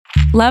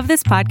Love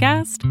this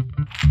podcast?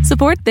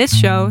 Support this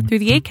show through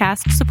the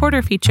Acast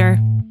supporter feature.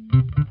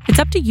 It's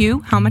up to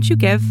you how much you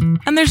give,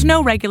 and there's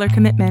no regular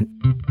commitment.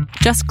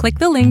 Just click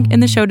the link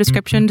in the show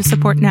description to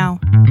support now.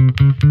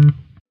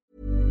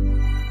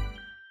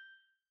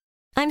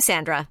 I'm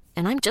Sandra,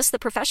 and I'm just the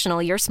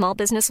professional your small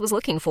business was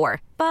looking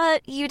for.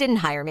 But you didn't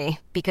hire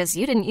me because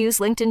you didn't use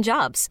LinkedIn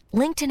Jobs.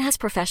 LinkedIn has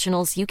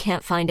professionals you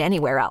can't find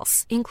anywhere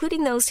else,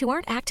 including those who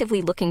aren't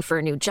actively looking for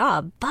a new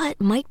job, but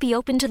might be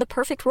open to the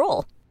perfect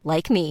role,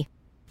 like me.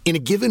 In a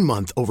given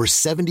month, over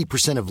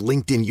 70% of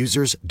LinkedIn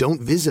users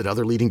don't visit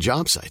other leading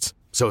job sites.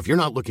 So if you're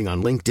not looking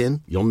on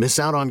LinkedIn, you'll miss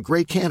out on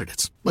great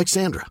candidates like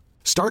Sandra.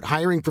 Start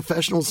hiring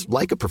professionals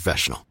like a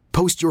professional.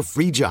 Post your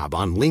free job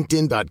on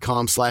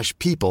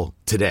linkedin.com/people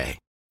today.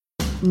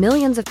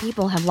 Millions of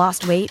people have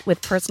lost weight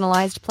with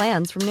personalized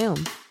plans from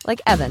Noom.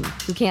 Like Evan,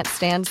 who can't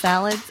stand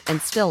salads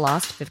and still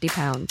lost 50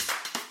 pounds.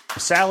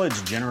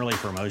 Salads generally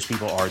for most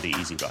people are the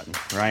easy button,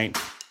 right?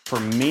 For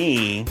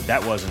me,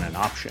 that wasn't an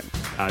option.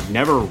 I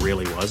never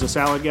really was a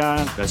salad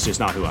guy. That's just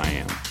not who I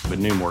am. But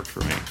Noom worked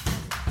for me.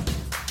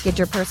 Get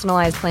your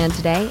personalized plan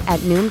today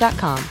at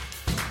Noom.com.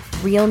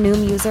 Real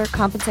Noom user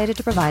compensated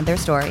to provide their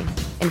story.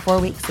 In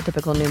 4 weeks, the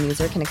typical Noom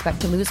user can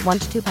expect to lose 1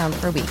 to 2 pounds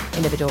per week.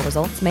 Individual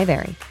results may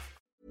vary.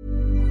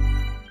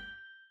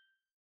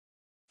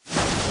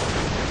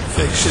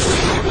 Fiction,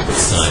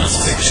 science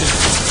fiction,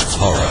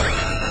 horror,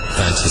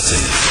 fantasy,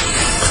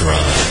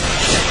 crime,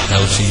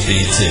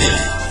 LGBT,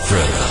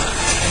 thriller.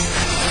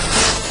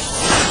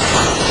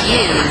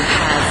 You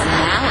have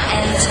now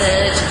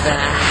entered the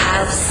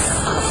House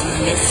of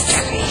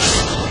Mystery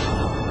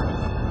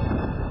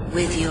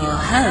with your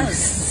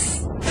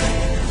hosts,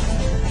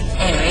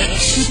 Eric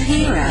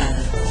Shapiro,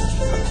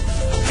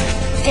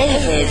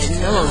 David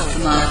North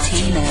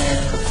Martino,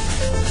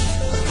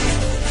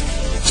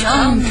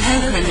 John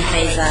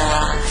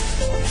Copenhaver,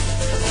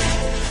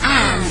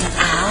 and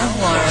Al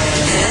Warren.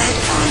 Heard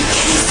on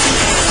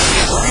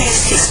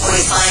KCS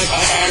 106.5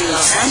 FM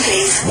Los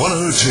Angeles,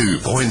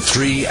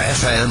 102.3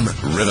 FM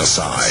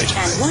Riverside,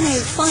 and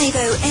 105.0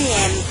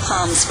 AM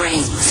Palm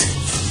Springs.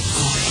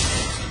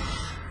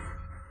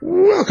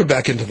 Welcome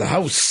back into the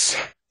House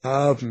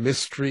of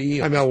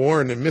Mystery. I'm Al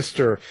Warren and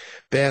Mr.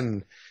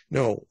 Ben.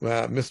 No,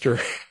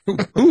 Mr.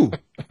 Who?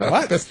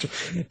 What?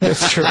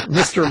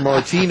 Mr.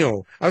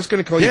 Martino. I was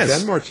going to call you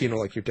Ben Martino,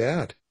 like your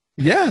dad.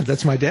 Yeah,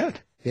 that's my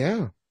dad.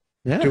 Yeah.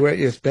 Yeah.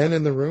 Is Ben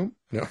in the room?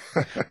 No.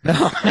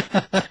 No.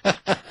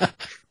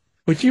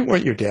 Would you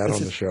want your dad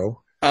on the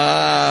show?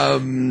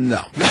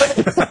 No.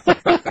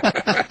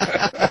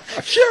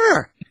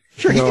 Sure.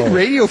 He did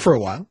radio for a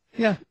while.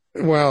 Yeah.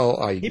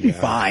 Well, he'd be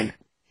fine.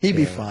 He'd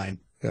be fine.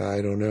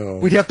 I don't know.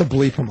 We'd have to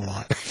bleep him a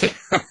lot.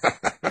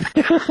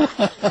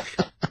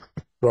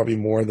 Probably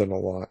more than a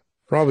lot.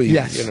 Probably,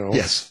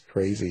 yes.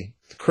 Crazy.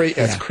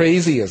 As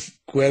crazy as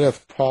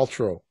Gwyneth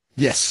Paltrow.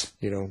 Yes.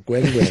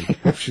 Gwen.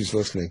 Hope she's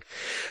listening.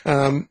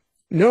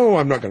 No,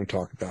 I'm not going to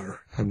talk about her.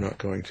 I'm not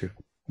going to.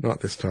 Not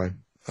this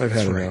time. I've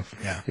had enough.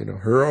 Yeah.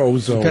 Her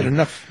ozone. You've had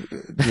enough.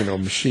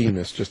 Machine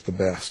is just the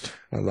best.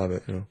 I love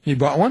it. You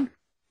bought one?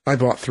 I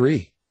bought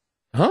 3.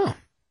 Oh.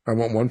 I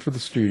want one for the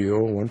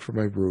studio, one for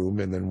my room,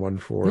 and then one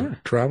for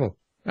travel.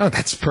 Oh,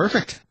 that's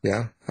perfect.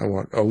 Yeah. I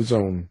want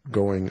ozone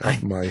going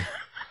up my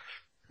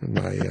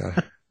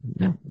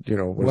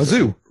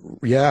wazoo.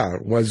 Yeah,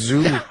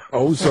 wazoo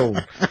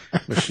ozone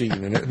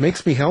machine, and it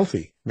makes me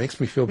healthy, makes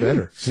me feel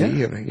better.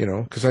 See,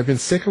 because I've been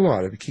sick a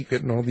lot. I keep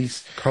getting all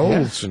these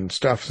colds and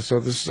stuff.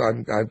 So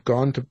I've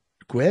gone to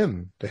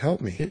Gwen to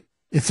help me.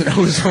 It's an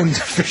ozone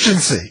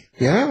deficiency.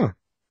 Yeah,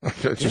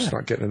 I'm just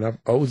not getting enough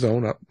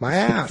ozone up my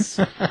ass.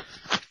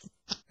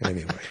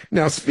 Anyway,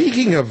 now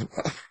speaking of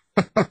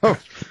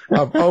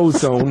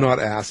ozone, not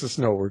asses.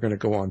 No, we're going to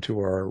go on to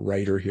our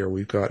writer here.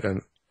 We've got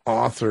an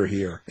author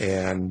here,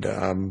 and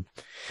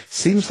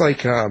seems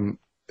like I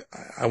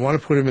want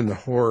to put him in the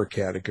horror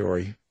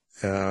category,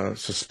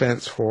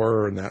 suspense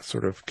horror and that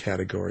sort of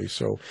category.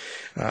 So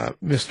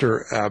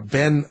Mr.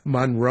 Ben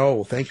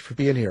Monroe, thank you for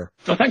being here.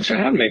 Well, thanks for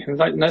having me.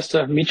 It's nice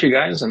to meet you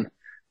guys, and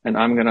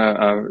I'm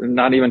gonna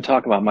not even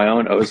talk about my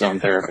own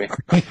ozone therapy.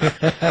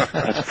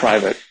 That's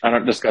private. I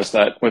don't discuss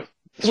that with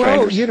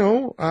strangers.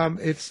 Well,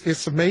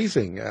 it's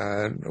amazing.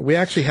 We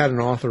actually had an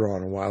author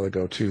on a while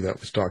ago too that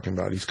was talking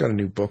about. He's got a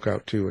new book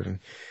out too, and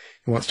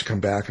he wants to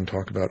come back and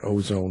talk about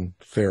ozone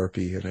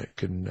therapy, and it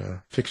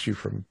can fix you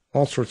from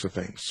all sorts of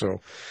things. So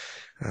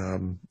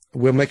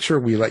we'll make sure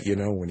we let you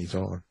know when he's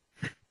on.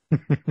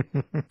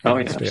 Oh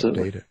yeah,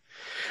 absolutely. Updated.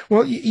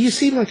 Well, you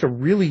seem like a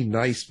really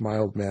nice,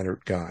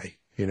 mild-mannered guy.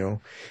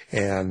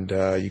 And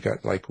you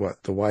got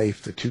the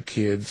wife, the 2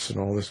 kids, and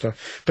all this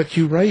stuff. But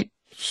you write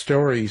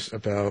stories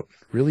about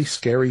really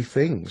scary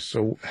things.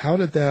 So how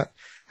does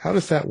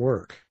that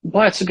work?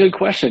 Well, that's a good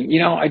question.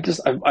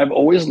 I've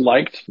always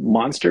liked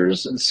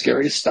monsters and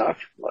scary stuff.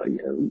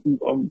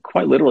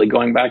 Quite literally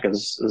going back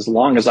as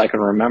long as I can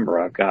remember.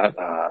 I've got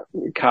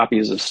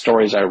copies of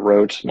stories I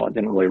wrote. Well, I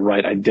didn't really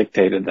write. I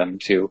dictated them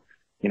to,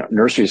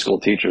 nursery school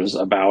teachers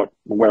about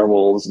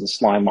werewolves and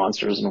slime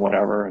monsters and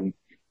whatever. And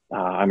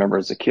I remember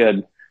as a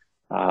kid,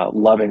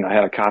 loving. I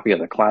had a copy of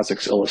the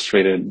Classics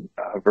Illustrated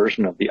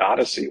version of the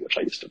Odyssey, which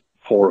I used to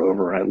pore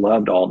over. I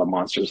loved all the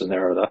monsters in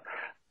there, the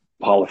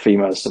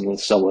Polyphemus and the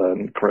Scylla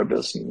and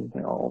Charybdis and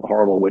all the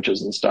horrible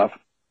witches and stuff.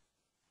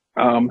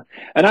 And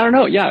I don't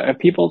know. Yeah, if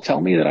people tell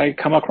me that I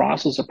come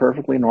across as a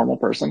perfectly normal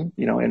person,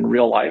 in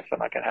real life,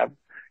 and I can have,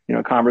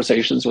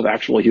 conversations with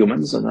actual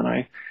humans, and then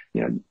I,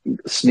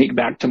 sneak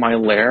back to my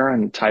lair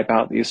and type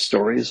out these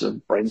stories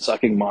of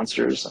brain-sucking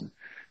monsters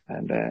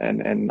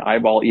and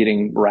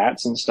eyeball-eating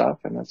rats and stuff.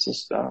 And it's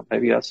just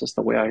maybe that's just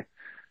the way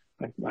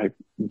I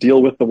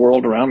deal with the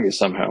world around me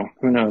somehow.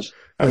 Who knows?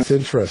 That's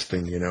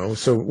interesting.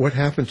 So what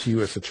happened to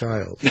you as a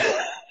child?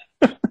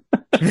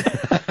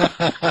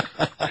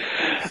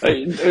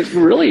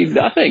 Really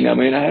nothing. I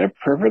mean, I had a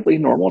perfectly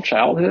normal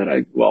childhood.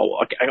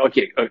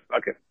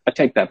 Okay. I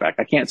take that back.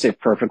 I can't say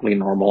perfectly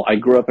normal. I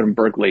grew up in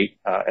Berkeley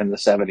in the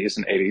 70s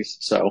and 80s,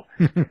 so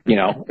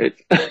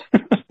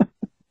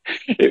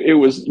it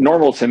was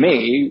normal to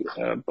me.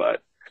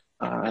 But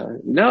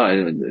no,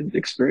 I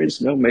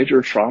experienced no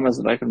major traumas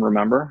that I can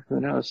remember. Who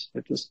knows?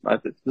 I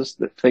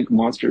just think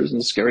monsters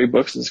and scary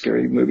books and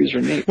scary movies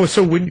are neat. Well,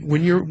 so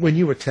when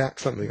you attack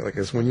something like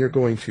this, when you're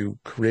going to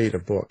create a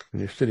book,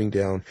 and you're sitting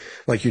down,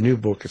 like your new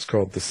book is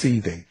called The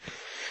Seething.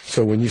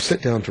 So when you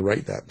sit down to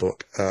write that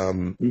book,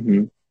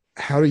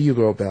 how do you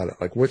go about it?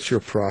 Like, what's your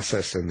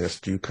process in this?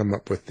 Do you come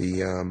up with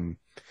the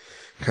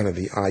kind of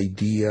the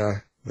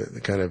idea?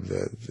 The kind of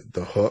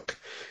the hook,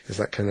 is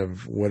that kind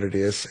of what it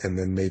is, and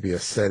then maybe a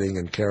setting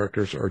and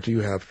characters, or do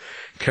you have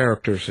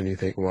characters and you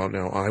think, well,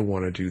 now I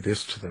want to do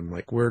this to them?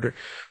 Like, where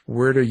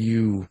do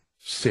you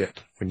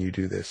sit when you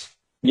do this?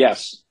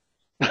 Yes.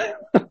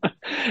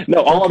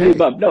 No, all of the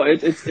above. No,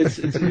 it's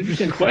an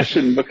interesting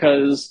question,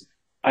 because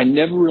I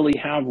never really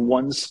have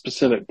one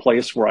specific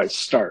place where I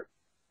start.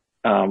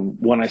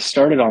 When I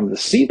started on The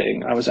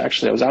Seething, I was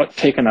out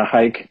taking a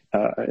hike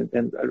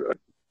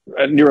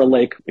near a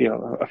lake,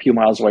 a few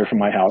miles away from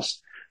my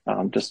house,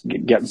 just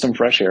getting some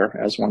fresh air,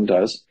 as one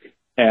does.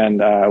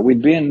 And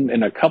we'd been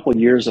in a couple of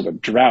years of a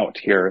drought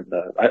here.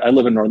 I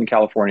live in Northern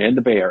California, in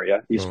the Bay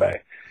Area, East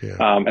Bay. Yeah.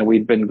 And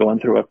we'd been going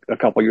through a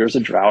couple of years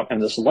of drought,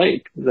 and this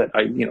lake that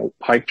I,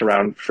 hiked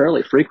around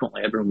fairly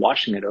frequently. I'd been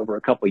watching it over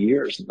a couple of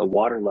years, and the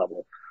water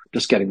level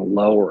just getting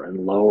lower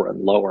and lower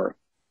and lower,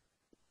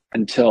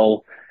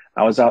 until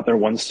I was out there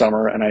one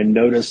summer and I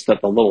noticed that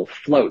the little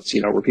floats,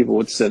 where people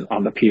would sit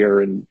on the pier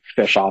and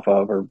fish off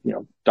of, or,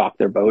 dock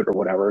their boat or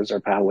whatever as they're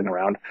paddling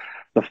around,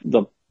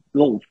 the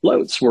little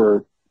floats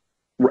were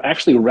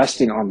actually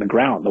resting on the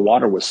ground. The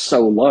water was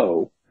so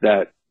low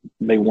that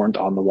they weren't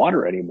on the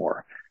water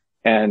anymore.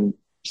 And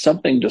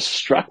something just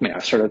struck me. I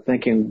started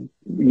thinking,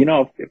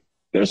 if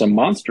there's a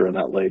monster in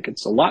that lake,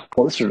 it's a lot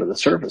closer to the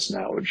surface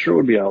now. It sure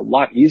would be a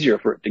lot easier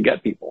for it to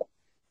get people.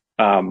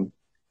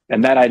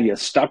 And that idea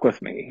stuck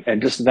with me,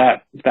 and just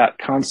that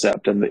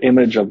concept and the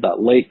image of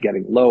that lake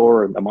getting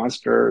lower and the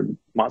monster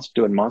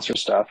doing monster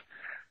stuff.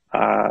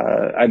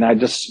 And I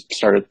just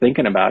started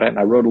thinking about it, and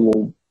I wrote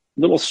a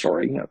little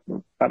story,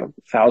 about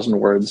 1,000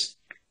 words,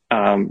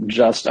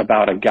 just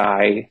about a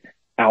guy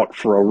out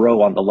for a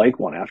row on the lake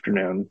one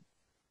afternoon,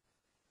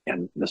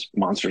 and this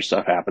monster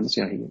stuff happens.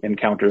 He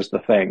encounters the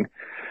thing.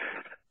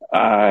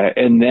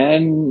 And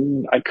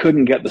then I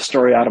couldn't get the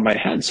story out of my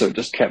head, so it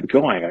just kept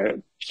going. I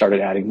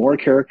started adding more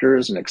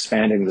characters and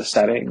expanding the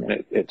setting,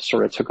 and it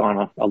sort of took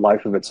on a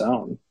life of its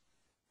own.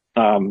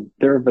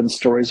 There have been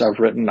stories I've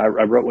written. I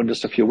wrote one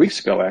just a few weeks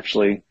ago,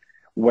 actually,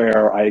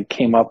 where I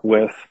came up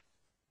with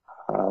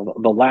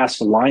the last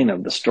line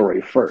of the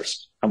story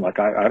first. I'm like,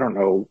 I don't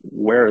know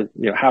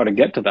how to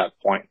get to that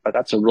point, but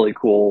that's a really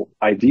cool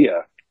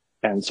idea.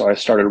 And so I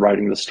started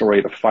writing the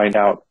story to find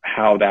out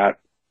how that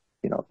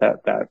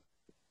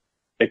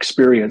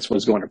experience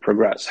was going to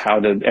progress. How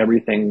did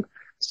everything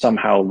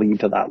somehow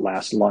lead to that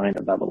last line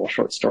of that little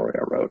short story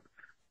I wrote?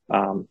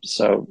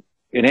 So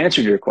in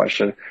answer to your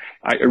question,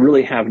 I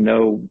really have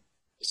no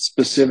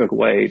specific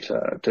way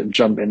to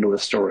jump into a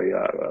story.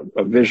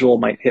 A visual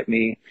might hit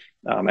me,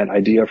 an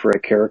idea for a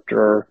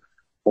character,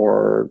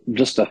 or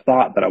just a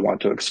thought that I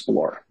want to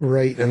explore.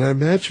 Right. And I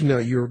imagine now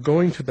you're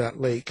going to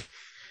that lake,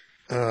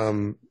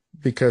 and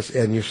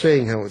you're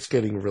saying how it's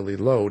getting really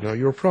low. Now,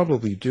 you're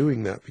probably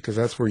doing that because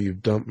that's where you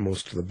dump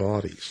most of the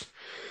bodies,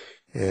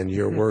 and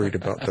you're worried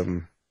about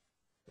them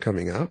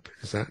coming up.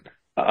 Is that?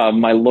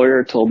 My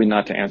lawyer told me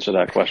not to answer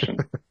that question.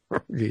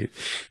 It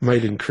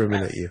might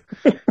incriminate you.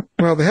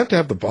 Well, they have to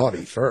have the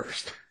body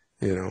first,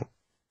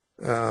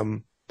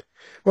 Well,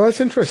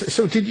 that's interesting.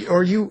 So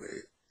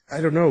I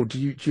don't know, do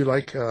you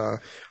like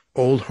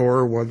old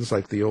horror ones,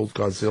 like the old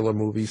Godzilla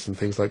movies and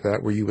things like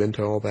that? Were you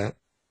into all that?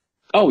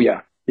 Oh,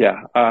 yeah.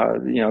 Yeah.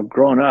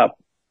 Growing up,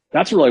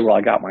 that's really where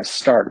I got my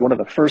start. One of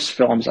the first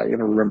films I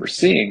even remember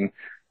seeing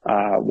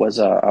was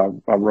a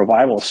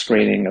revival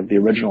screening of the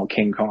original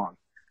King Kong.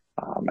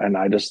 And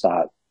I just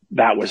thought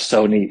that was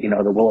so neat,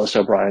 the Willis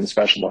O'Brien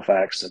special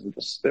effects. And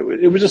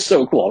it was just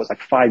so cool. I was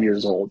like 5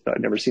 years old.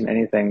 I'd never seen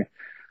anything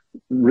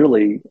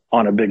really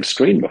on a big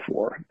screen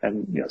before.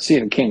 And,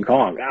 seeing King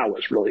Kong, that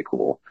was really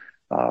cool.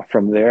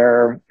 From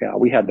there,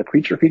 we had the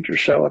Creature Feature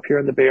show up here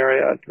in the Bay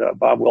Area.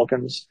 Bob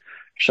Wilkins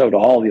showed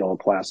all the old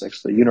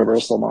classics, the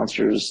Universal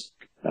monsters,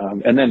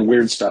 and then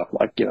weird stuff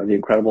like, the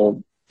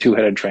Incredible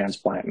Two-Headed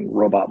Transplant and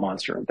Robot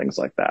Monster and things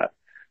like that.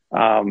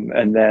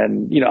 And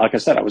then, like I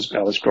said, I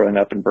was growing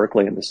up in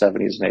Berkeley in the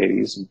 70s and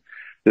 80s, and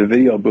the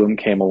video boom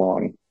came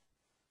along.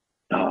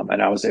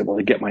 And I was able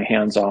to get my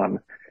hands on,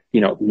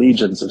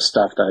 legions of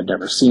stuff that I'd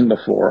never seen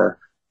before,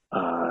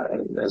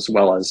 as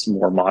well as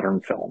more modern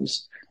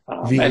films.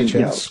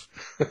 VHS.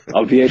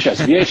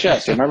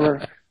 VHS.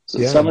 Remember?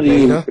 So some of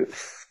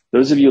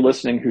those of you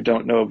listening who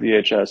don't know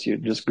VHS, you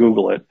just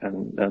Google it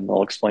and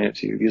they'll explain it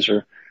to you. These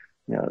are,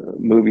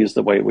 movies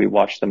the way we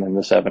watched them in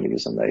the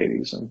 70s and the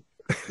 80s, and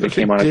they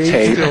came on a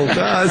tape.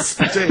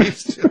 Dave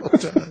still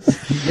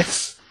does.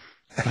 Yes,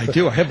 I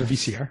do. I have the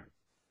VCR.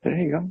 There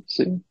you go.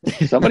 See,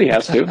 somebody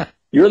has to.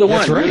 You're the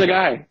one. Right. You're the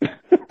guy.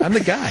 I'm the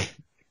guy.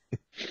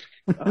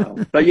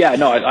 But yeah,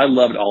 no, I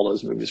loved all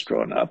those movies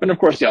growing up, and of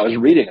course, I was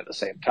reading at the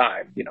same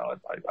time.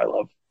 I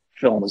love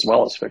film as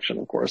well as fiction.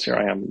 Of course, here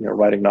I am,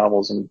 writing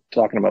novels and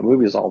talking about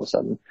movies all of a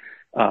sudden.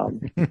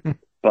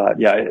 But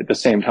yeah, at the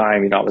same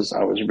time, I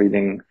was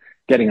reading,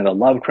 getting into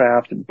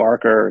Lovecraft and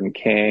Barker and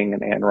King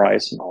and Anne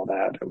Rice and all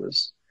that. It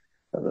was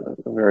a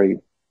very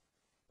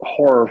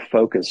horror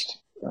focused.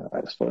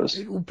 I suppose.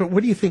 But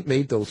what do you think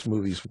made those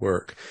movies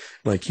work?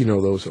 Like,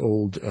 those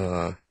old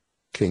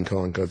King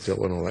Kong,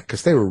 Godzilla and all that,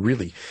 because they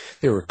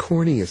were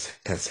corny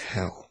as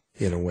hell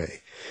in a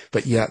way,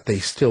 but yet they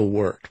still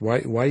worked.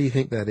 Why do you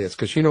think that is?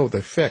 Because, the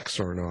effects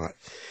are not,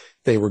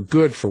 they were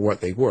good for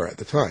what they were at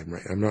the time,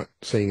 right? I'm not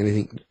saying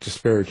anything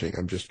disparaging.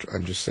 I'm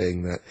just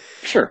saying that.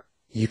 Sure.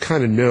 You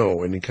kind of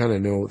know, and you kind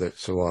of know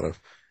there's a lot of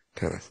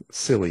kind of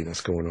silliness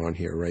going on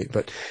here, right?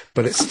 But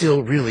it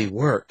still really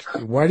worked.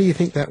 Why do you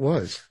think that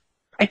was?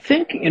 I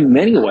think in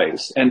many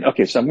ways, and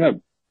okay, so I'm going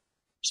to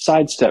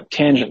sidestep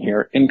tangent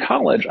here. In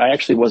college, I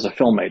actually was a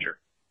film major.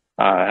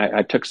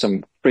 I took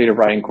some creative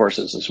writing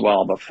courses as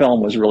well, but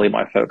film was really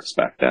my focus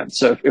back then.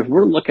 So if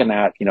we're looking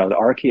at, the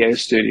RKO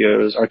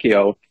studios,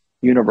 RKO,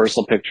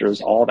 Universal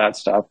Pictures, all that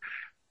stuff,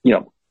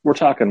 we're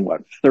talking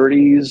what,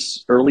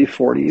 30s, early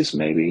 40s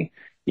maybe.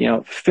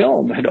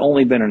 Film had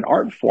only been an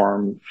art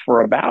form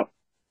for about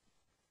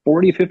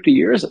 40, 50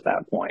 years at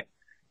that point.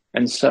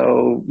 And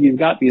so you've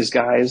got these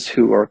guys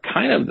who are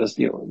kind of this,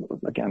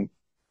 again,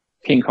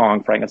 King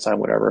Kong, Frankenstein,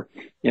 whatever,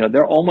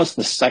 they're almost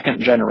the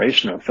second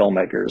generation of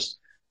filmmakers.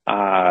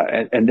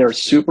 And they're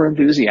super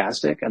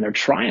enthusiastic and they're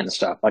trying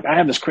stuff. Like, I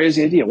have this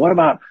crazy idea. What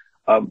about,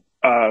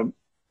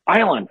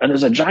 island and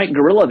there's a giant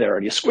gorilla there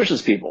and he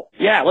squishes people?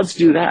 Yeah, let's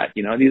do that.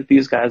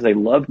 These guys, they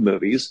love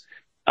movies.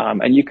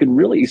 And you could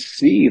really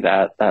see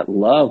that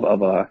love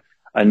of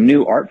a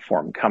new art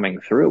form coming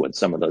through in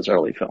some of those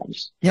early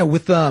films. Yeah,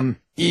 with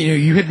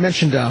you had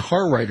mentioned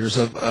horror writers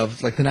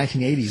of like the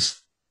 1980s.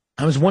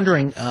 I was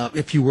wondering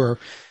if you were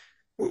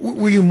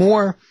you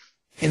more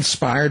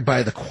inspired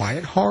by the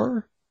quiet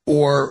horror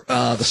or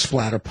the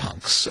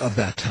splatterpunks of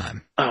that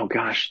time? Oh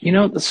gosh, the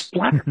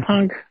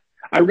splatterpunk.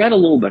 I read a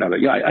little bit of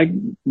it. Yeah,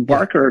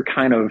 Barker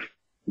kind of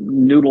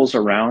noodles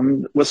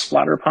around with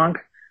splatterpunk.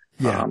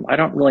 Yeah. I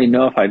don't really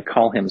know if I'd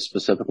call him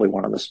specifically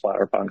one of the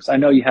splatterpunks. I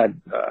know you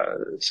had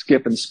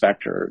Skip and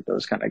Spectre,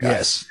 those kind of guys.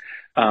 Yes.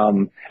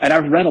 And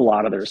I've read a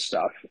lot of their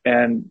stuff,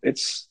 and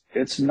it's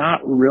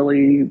not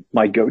really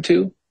my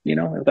go-to,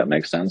 if that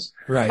makes sense.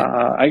 Right.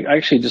 I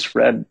actually just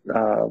read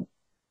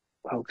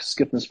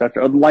Skip and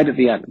Spectre, Light at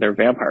the End, their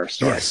vampire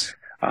story, yes.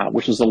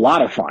 Which was a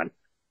lot of fun.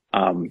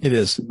 It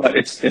is, but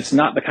it's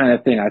not the kind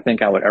of thing I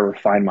think I would ever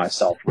find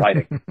myself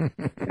writing.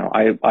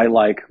 I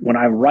like, when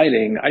I'm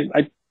writing,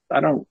 I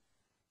don't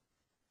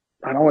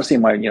want to say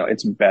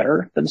it's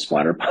better than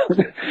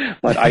splatterpunk,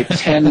 but I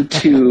tend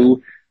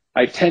to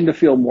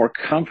feel more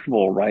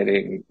comfortable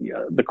writing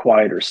the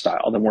quieter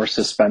style, the more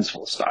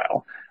suspenseful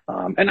style.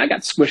 And I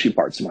got squishy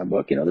parts in my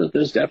book.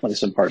 There's definitely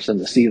some parts in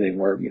the Seething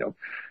where,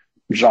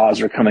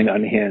 jaws are coming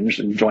unhinged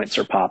and joints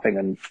are popping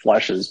and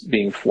flesh is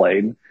being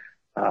flayed.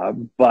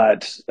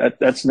 But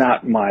that's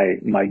not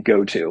my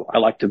go-to. I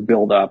like to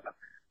build up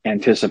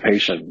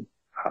anticipation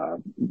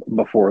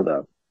before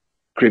the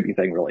creepy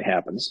thing really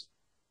happens.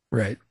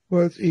 Right.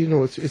 Well,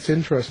 it's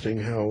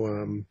interesting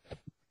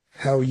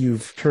how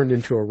you've turned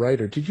into a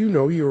writer. Did you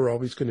know you were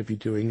always going to be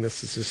doing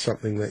this? Is this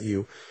something that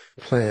you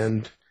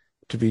planned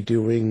to be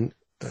doing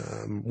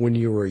when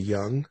you were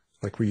young?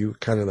 Like, were you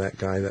kind of that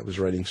guy that was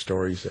writing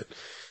stories at,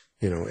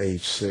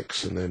 age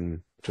 6 and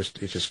then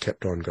it just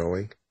kept on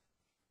going?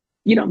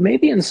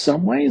 Maybe in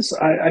some ways.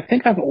 I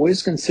think I've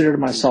always considered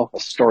myself a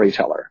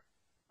storyteller.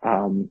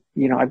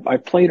 I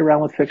played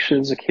around with fiction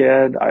as a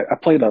kid. I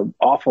played an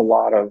awful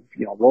lot of,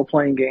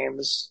 role-playing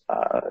games,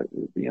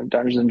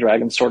 Dungeons and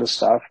Dragons sort of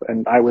stuff.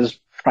 And I was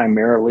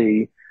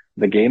primarily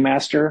the game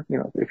master.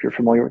 If you're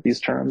familiar with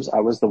these terms, I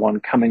was the one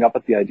coming up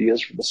with the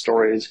ideas for the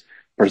stories,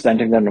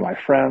 presenting them to my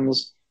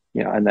friends,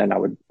 and then I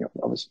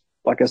was,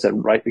 like I said,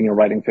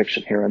 writing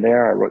fiction here and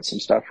there. I wrote some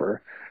stuff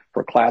for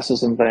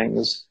classes and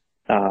things.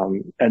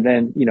 And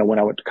then, when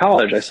I went to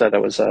college, I said I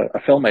was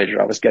a film major.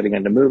 I was getting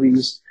into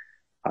movies.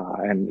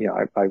 And,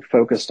 I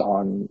focused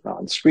on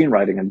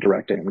screenwriting and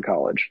directing in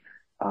college,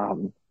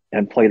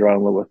 and played around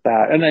a little with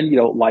that. And then,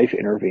 life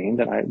intervened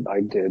and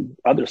I did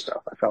other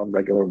stuff. I found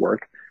regular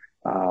work,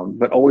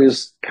 but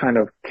always kind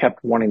of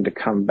kept wanting to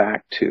come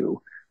back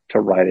to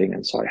writing.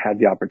 And so I had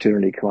the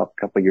opportunity come up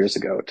a couple of years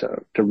ago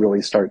to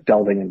really start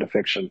delving into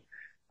fiction.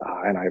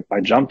 And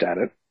I jumped at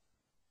it,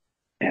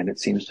 and it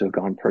seems to have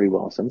gone pretty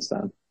well since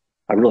then.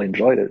 I really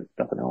enjoyed it, if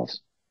nothing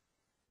else.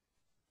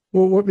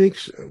 Well, what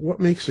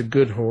makes a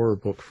good horror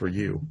book for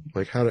you?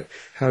 Like,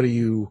 how do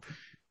you,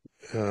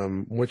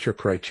 what's your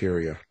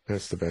criteria?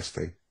 That's the best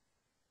thing.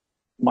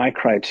 My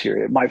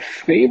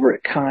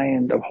favorite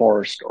kind of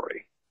horror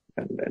story,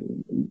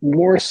 and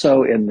more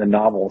so in the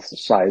novel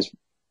size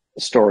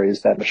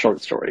stories than a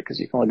short story, because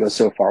you can only go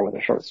so far with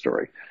a short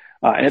story.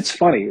 And it's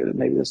funny,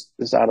 maybe this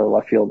is out of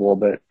left field a little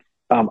bit.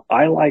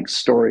 I like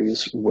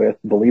stories with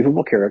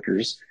believable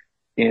characters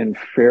in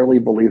fairly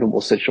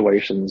believable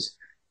situations,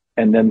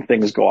 and then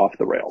things go off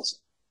the rails.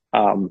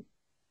 I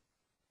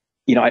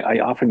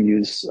often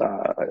use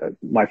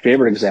my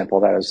favorite example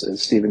of that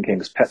is Stephen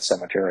King's Pet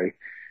Sematary,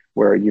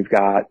 where you've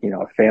got,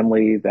 a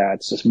family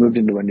that's just moved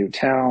into a new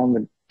town.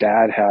 The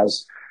dad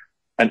has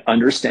an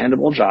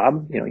understandable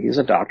job. He's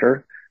a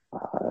doctor,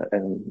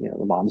 and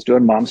the mom's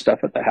doing mom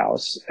stuff at the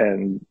house,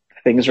 and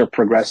things are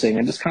progressing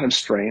and just kind of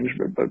strange,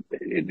 but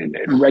in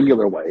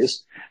regular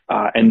ways.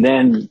 And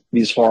then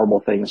these horrible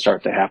things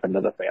start to happen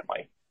to the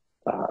family.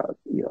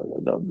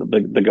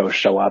 The ghosts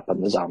show up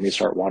and the zombies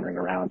start wandering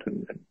around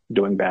and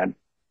doing bad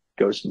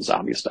ghost and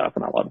zombie stuff.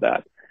 And I love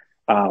that.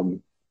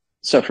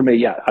 So for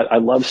me, I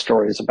love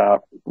stories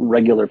about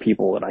regular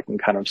people that I can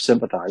kind of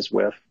sympathize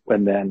with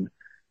when then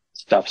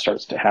stuff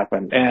starts to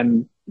happen.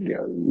 And,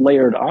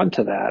 layered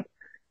onto that,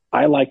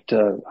 I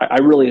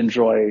really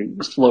enjoy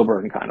slow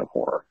burn kind of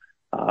horror.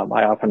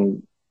 I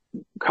often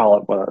call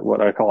it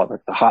what I call it,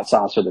 like the hot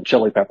sauce or the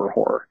chili pepper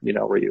horror,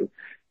 where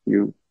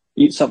you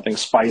eat something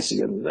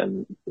spicy and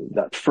then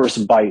that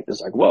first bite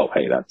is like, whoa,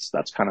 hey, that's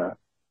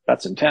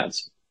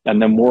intense.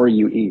 And the more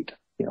you eat,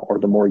 or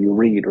the more you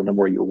read or the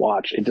more you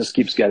watch, it just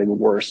keeps getting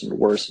worse and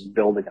worse and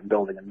building and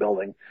building and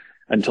building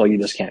until you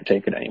just can't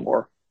take it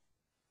anymore.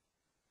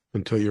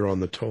 Until you're on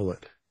the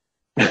toilet.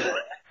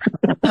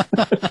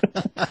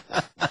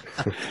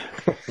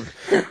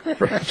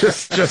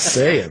 just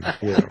saying,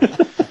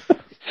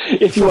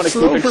 If you want to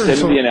keep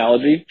extending the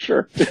analogy,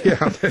 sure.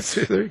 Yeah,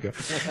 there you go.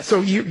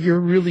 So you're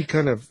really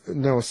kind of,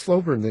 now a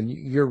slow burn, then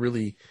you're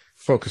really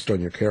focused on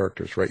your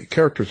characters, right? Your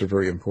characters are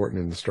very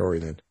important in the story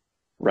then.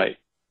 Right.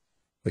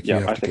 Like you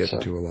have to get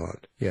into a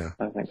lot. Yeah.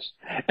 I think so.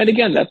 And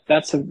again,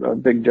 that's a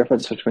big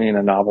difference between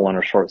a novel and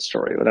a short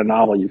story. With a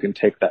novel, you can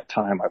take that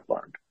time, I've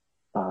learned.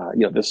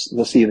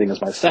 The Seething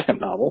is my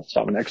second novel,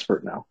 so I'm an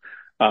expert now.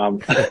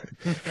 But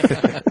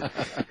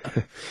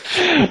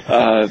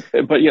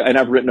and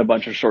I've written a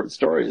bunch of short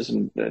stories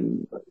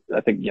and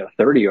I think,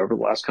 30 over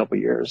the last couple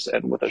of years.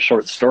 And with a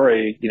short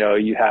story,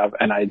 you have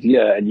an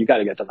idea and you got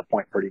to get to the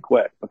point pretty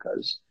quick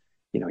because,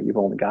 you've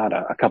only got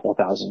a couple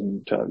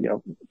thousand to,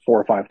 4,000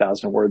 or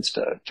 5,000 words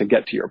to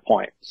get to your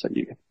point. So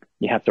you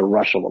have to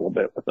rush a little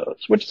bit with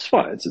those, which is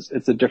fun.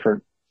 It's a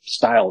different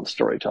style of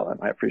storytelling.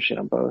 I appreciate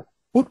them both.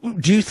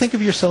 Do you think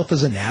of yourself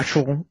as a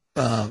natural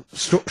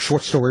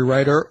short story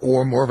writer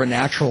or more of a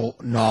natural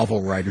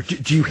novel writer?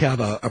 Do you have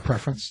a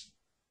preference?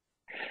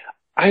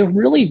 I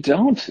really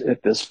don't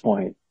at this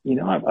point.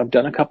 I've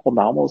done a couple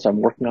novels. I'm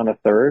working on a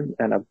third,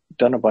 and I've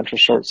done a bunch of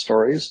short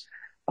stories.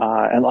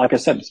 And like I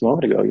said just a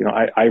moment ago,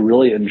 I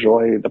really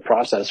enjoy the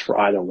process for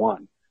either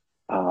one.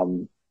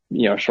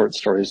 Short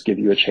stories give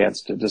you a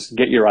chance to just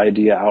get your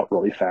idea out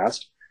really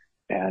fast.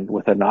 And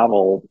with a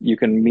novel, you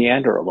can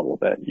meander a little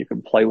bit. You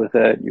can play with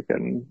it. You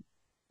can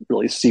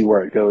really see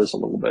where it goes a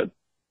little bit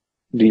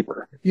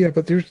deeper. Yeah,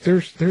 but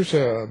there's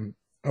a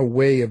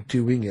way of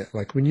doing it.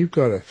 Like when you've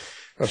got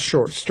a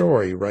short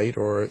story, right,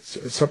 or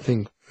it's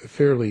something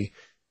fairly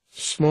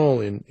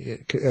small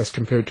as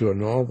compared to a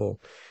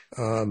novel,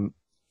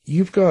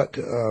 you've got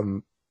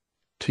to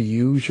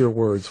use your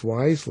words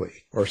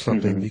wisely or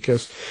something,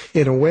 because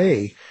in a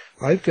way,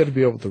 I've got to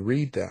be able to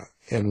read that.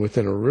 And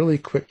within a really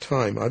quick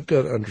time, I've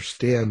got to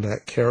understand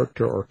that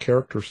character or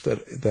characters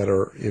that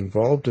are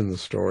involved in the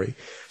story,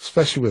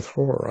 especially with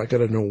horror. I got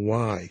to know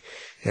why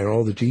and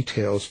all the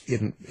details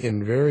you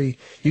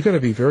got to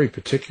be very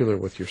particular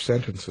with your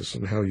sentences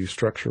and how you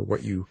structure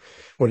what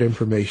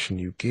information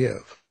you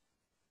give.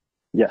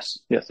 Yes,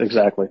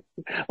 exactly.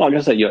 Well, like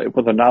I said,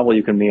 with a novel,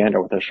 you can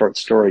meander. With a short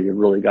story, you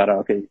really got to,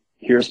 okay,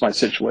 here's my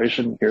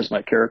situation. Here's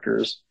my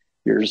characters.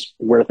 Here's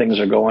where things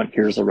are going.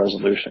 Here's the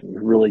resolution. You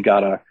really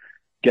got to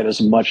get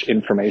as much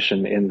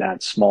information in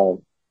that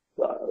small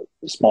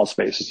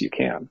space as you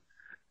can.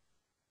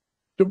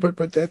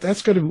 But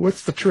that's got to.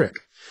 What's the trick?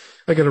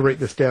 I got to write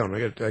this down. I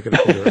got to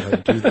figure out how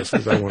to do this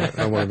because I want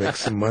to make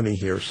some money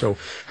here. So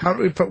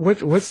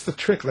what's the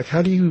trick? Like,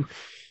 how do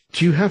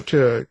you have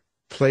to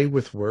play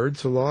with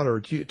words a lot,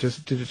 or did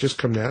it just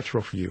come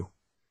natural for you?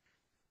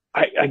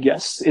 I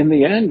guess in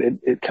the end,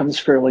 it comes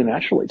fairly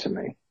naturally to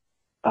me.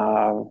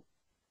 And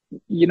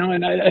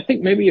I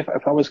think maybe if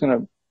I was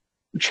going to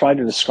try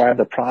to describe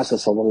the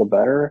process a little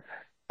better,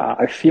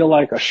 I feel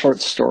like a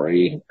short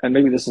story, and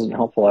maybe this isn't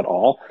helpful at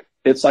all,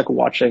 it's like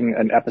watching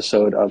an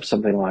episode of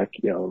something like,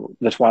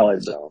 The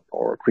Twilight Zone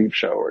or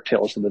Creepshow or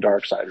Tales from the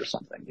Dark Side or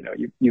something.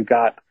 You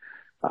got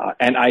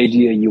an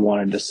idea you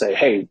wanted to say,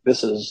 hey,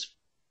 this is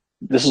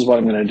what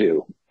I'm going to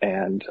do.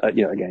 And,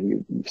 again,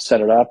 you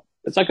set it up.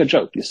 It's like a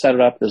joke. You set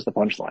it up, there's the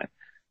punchline.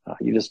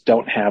 You just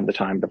don't have the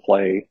time to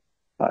play,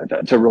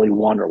 to really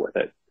wander with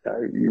it.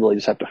 You really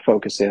just have to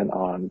focus in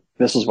on,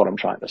 this is what I'm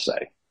trying to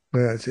say.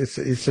 Yeah,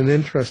 it's an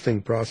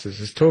interesting process.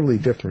 It's totally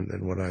different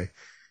than what I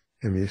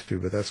am used to,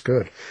 but that's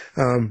good.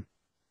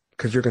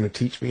 Because you're going to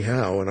teach me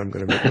how, and I'm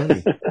going to make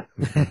money.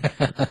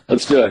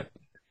 Let's do it.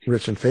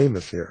 Rich and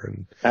famous here.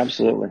 And,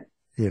 absolutely.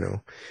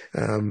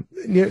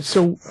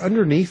 So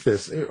underneath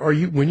this,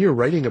 when you're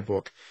writing a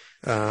book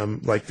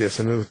like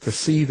this, and with the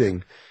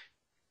Seething,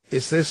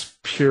 is this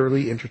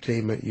purely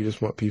entertainment? You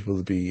just want people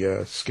to be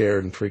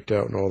scared and freaked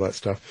out and all that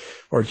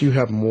stuff, or do you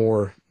have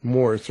more?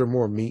 Is there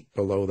more meat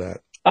below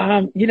that?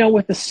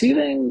 With the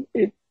Seething,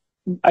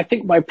 I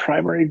think my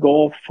primary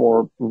goal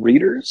for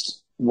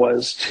readers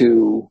was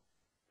to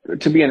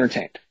be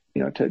entertained.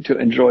 To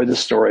enjoy the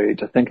story,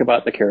 to think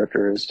about the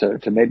characters,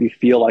 to maybe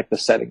feel like the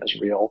setting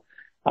is real.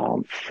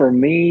 For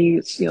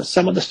me,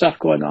 some of the stuff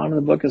going on in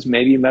the book is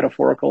maybe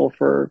metaphorical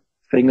for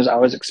things I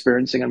was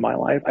experiencing in my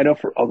life. I know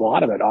for a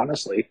lot of it,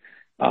 honestly,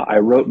 I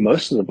wrote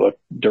most of the book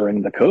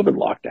during the COVID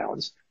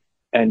lockdowns,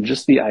 and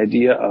just the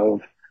idea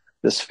of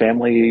this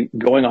family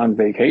going on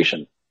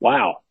vacation.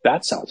 Wow,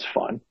 that sounds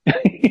fun.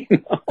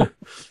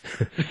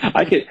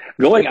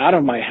 Going out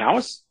of my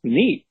house,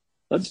 neat.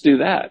 Let's do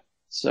that.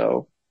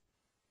 So,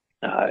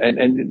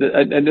 and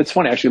it's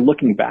funny actually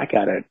looking back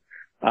at it.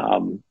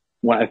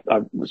 When I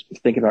was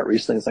thinking about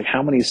recently, it's like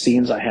how many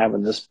scenes I have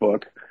in this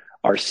book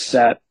are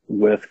set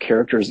with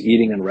characters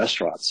eating in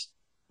restaurants,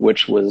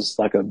 which was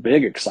like a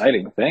big,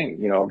 exciting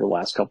thing, over the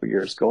last couple of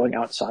years, going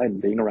outside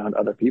and being around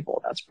other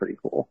people. That's pretty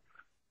cool.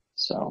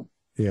 So,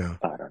 yeah,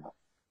 I don't know.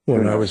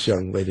 When I was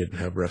young, they didn't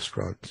have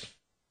restaurants.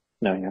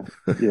 No, yeah.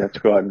 You have to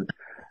go out and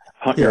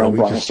hunt your own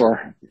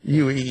brontosaur.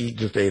 You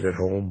just ate at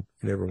home.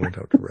 You never went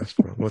out to a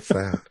restaurant. What's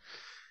that?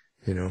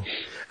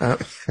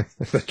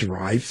 The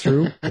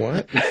drive-through?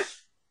 What?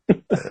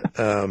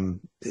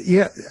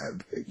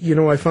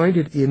 I find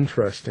it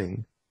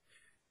interesting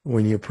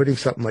when you're putting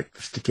something like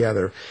this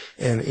together,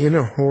 and in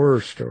a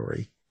horror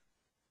story,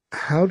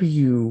 how do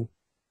you,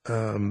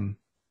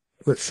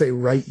 let's say,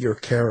 write your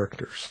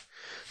characters?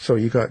 So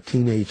you got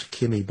teenage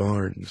Kimmy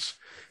Barnes,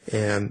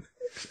 and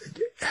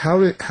how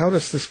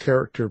does this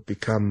character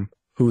become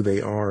who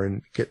they are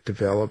and get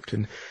developed,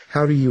 and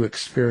how do you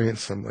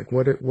experience them? Like,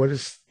 what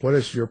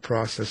is your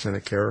process in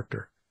a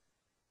character?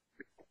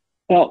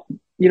 Well,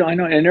 I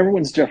know, and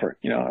everyone's different,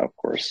 of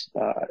course.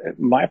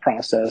 My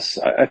process,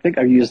 I think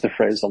I've used the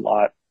phrase a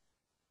lot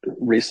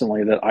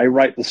recently that I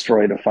write the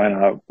story to find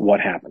out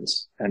what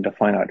happens and to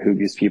find out who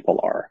these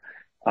people are.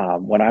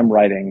 When I'm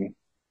writing,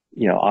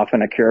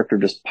 often a character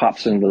just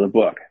pops into the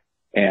book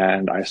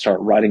and I start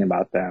writing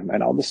about them,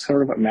 and I'll just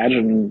sort of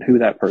imagine who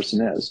that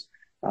person is.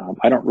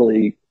 I don't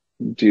really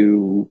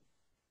do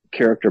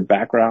character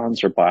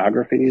backgrounds or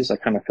biographies. I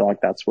kind of feel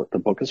like that's what the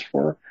book is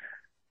for.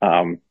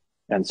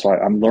 And so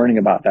I'm learning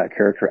about that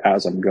character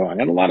as I'm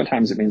going. And a lot of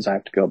times it means I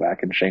have to go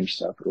back and change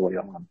stuff early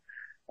on.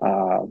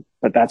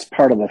 But that's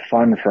part of the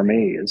fun for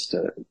me, is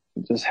to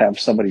just have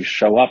somebody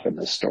show up in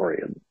this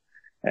story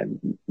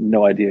and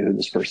no idea who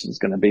this person's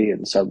going to be.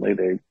 And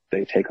suddenly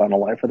they take on a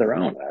life of their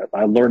own.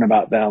 I learn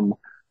about them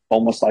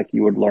almost like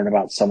you would learn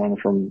about someone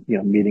from,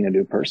 meeting a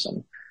new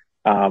person.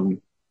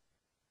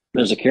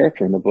 There's a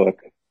character in the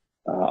book,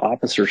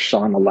 Officer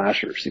Shauna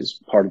Lashers. He's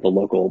part of the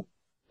local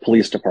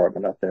police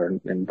department up there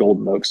in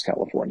Golden Oaks,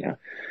 California.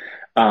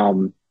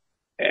 And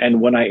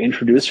when I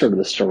introduced her to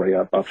the story,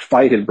 a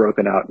fight had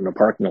broken out in a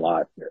parking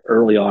lot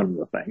early on in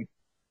the thing.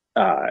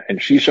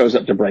 And she shows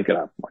up to break it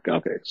up. I'm like,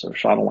 okay, so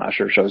Shauna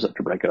Lasher shows up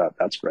to break it up.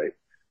 That's great.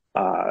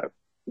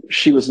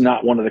 She was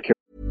not one of the characters.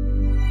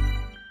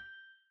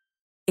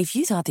 If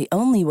you thought the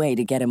only way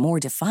to get a more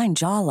defined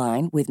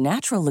jawline with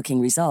natural-looking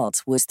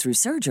results was through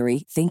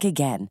surgery, think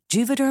again.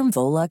 Juvederm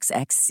Volux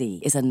XC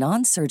is a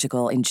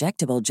non-surgical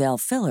injectable gel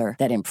filler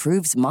that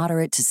improves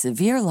moderate to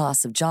severe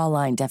loss of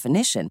jawline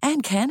definition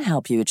and can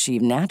help you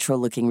achieve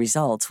natural-looking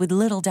results with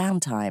little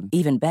downtime.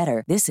 Even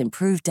better, this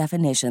improved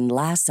definition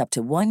lasts up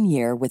to 1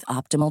 year with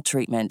optimal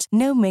treatment.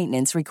 No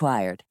maintenance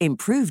required.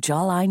 Improve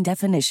jawline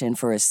definition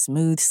for a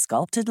smooth,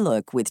 sculpted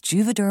look with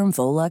Juvederm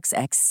Volux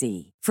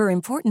XC. For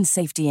important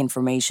safety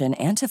information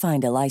and to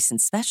find a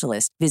licensed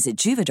specialist, visit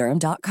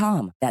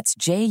Juvederm.com. That's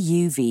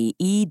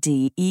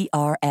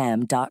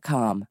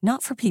JUVEDERM.com.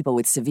 Not for people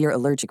with severe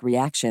allergic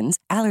reactions,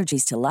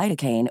 allergies to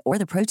lidocaine, or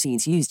the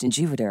proteins used in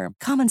Juvederm.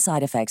 Common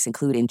side effects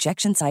include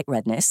injection site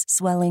redness,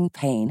 swelling,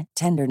 pain,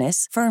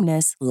 tenderness,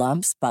 firmness,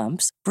 lumps,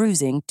 bumps,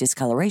 bruising,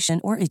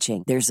 discoloration, or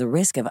itching. There's a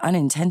risk of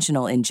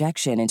unintentional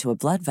injection into a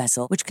blood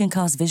vessel, which can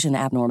cause vision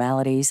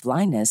abnormalities,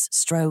 blindness,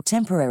 stroke,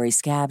 temporary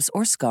scabs,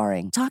 or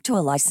scarring. Talk to a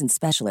licensed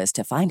specialist specialist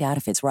to find out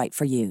if it's right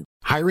for you.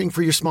 Hiring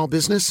for your small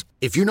business?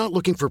 If you're not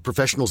looking for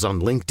professionals on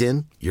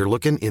LinkedIn, you're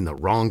looking in the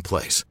wrong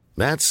place.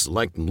 That's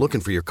like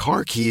looking for your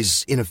car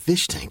keys in a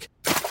fish tank.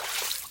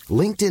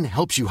 LinkedIn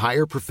helps you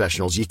hire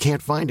professionals you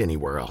can't find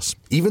anywhere else,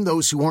 even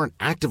those who aren't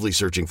actively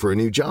searching for a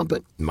new job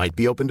but might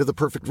be open to the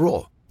perfect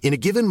role. In a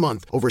given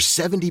month, over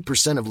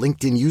 70% of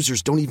LinkedIn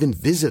users don't even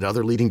visit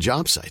other leading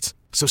job sites.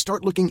 So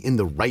start looking in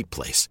the right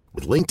place.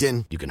 With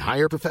LinkedIn, you can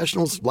hire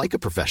professionals like a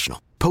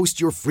professional. Post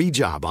your free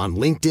job on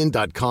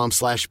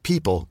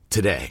linkedin.com/people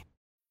today.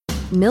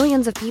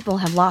 Millions of people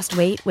have lost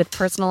weight with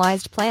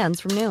personalized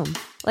plans from Noom.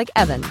 Like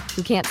Evan,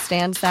 who can't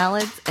stand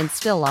salads and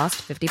still lost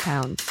 50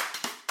 pounds.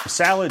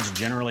 Salads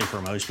generally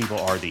for most people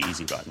are the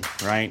easy button,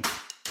 right?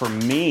 For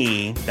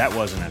me, that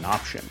wasn't an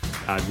option.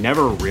 I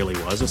never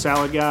really was a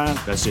salad guy.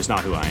 That's just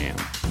not who I am.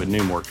 But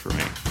Noom worked for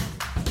me.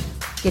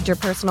 Get your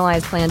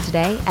personalized plan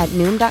today at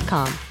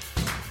Noom.com.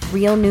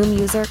 Real Noom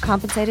user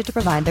compensated to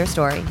provide their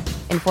story.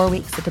 In 4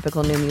 weeks, the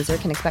typical Noom user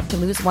can expect to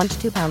lose 1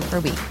 to 2 pounds per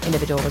week.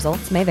 Individual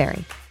results may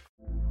vary.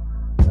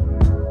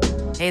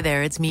 Hey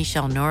there, it's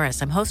Michelle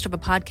Norris. I'm host of a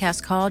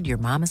podcast called Your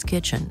Mama's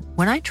Kitchen.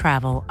 When I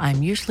travel,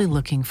 I'm usually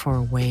looking for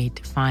a way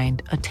to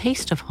find a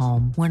taste of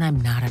home when I'm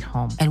not at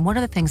home. And one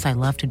of the things I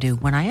love to do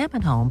when I am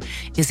at home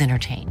is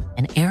entertain.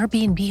 And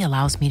Airbnb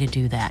allows me to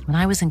do that. When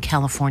I was in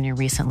California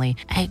recently,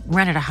 I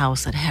rented a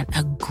house that had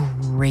a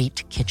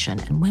great kitchen.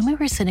 And when we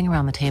were sitting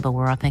around the table,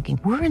 we're all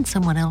thinking, we're in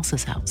someone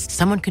else's house.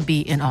 Someone could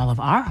be in all of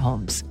our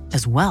homes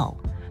as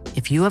well.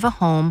 If you have a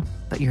home,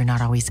 but you're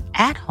not always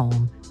at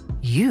home,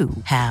 you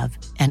have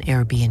an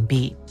Airbnb.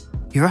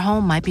 Your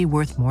home might be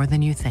worth more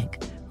than you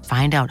think.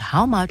 Find out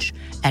how much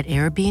at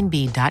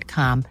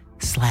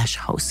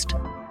airbnb.com/host.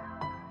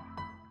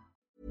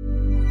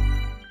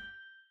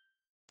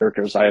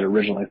 Characters I had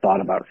originally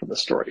thought about for the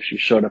story. She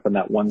showed up in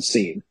that one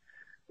scene.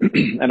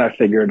 And I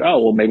figured,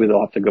 oh, well, maybe they'll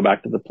have to go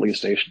back to the police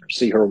station or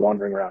see her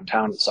wandering around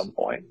town at some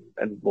point,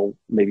 and we'll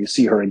maybe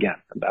see her again.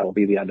 And that'll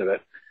be the end of it.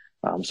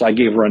 So I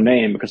gave her a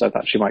name because I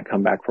thought she might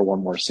come back for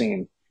one more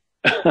scene.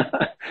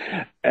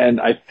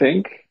 And I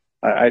think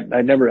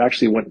I never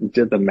actually went and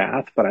did the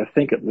math, but I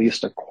think at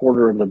least a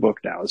quarter of the book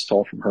now is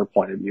told from her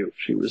point of view.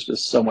 She was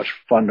just so much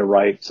fun to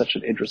write, such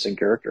an interesting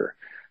character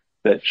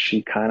that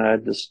she kind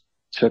of just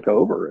took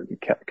over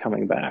and kept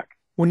coming back.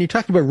 When you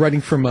talk about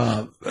writing from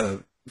her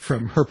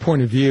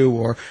point of view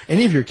or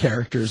any of your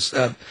characters,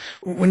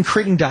 when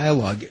creating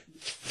dialogue,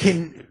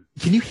 can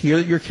you hear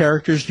your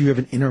characters? Do you have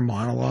an inner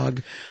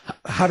monologue?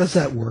 How does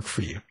that work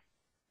for you?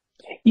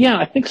 Yeah,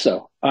 I think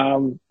so.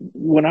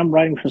 When I'm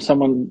writing for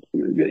someone,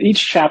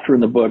 each chapter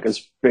in the book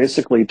is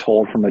basically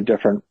told from a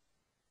different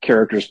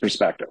character's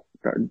perspective,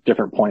 or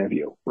different point of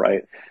view,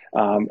 right?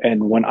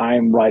 And when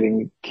I'm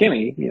writing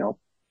Kimmy,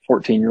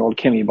 14-year-old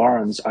Kimmy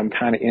Barnes, I'm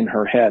kind of in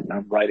her head, and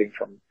I'm writing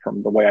from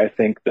the way I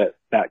think that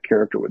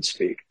character would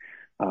speak.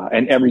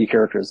 And every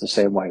character is the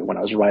same way. When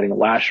I was writing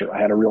Lasher,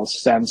 I had a real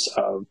sense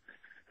of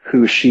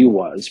who she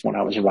was when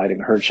I was writing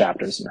her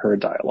chapters and her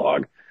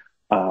dialogue.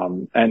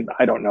 And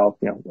I don't know,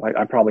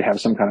 I probably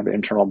have some kind of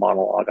internal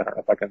monologue. I don't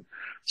know if I can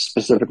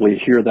specifically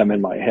hear them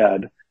in my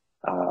head.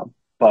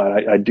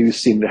 But I do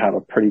seem to have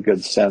a pretty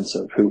good sense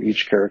of who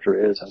each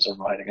character is as I'm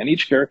writing. And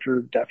each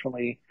character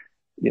definitely,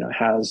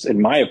 has,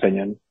 in my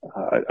opinion,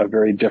 a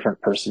very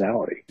different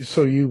personality.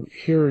 So you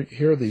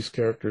hear these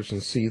characters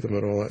and see them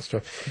and all that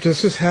stuff.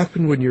 Does this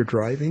happen when you're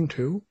driving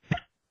too?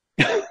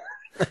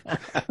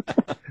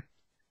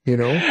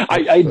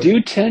 I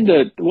do tend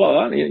to,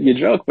 you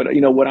joke, but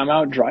when I'm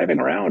out driving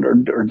around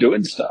or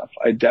doing stuff,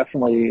 I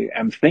definitely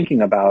am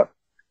thinking about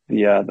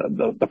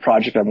the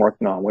project I'm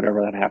working on,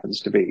 whatever that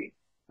happens to be.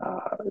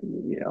 I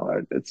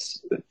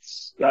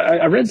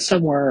read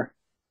somewhere,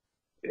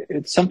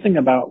 it's something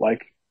about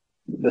like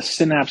the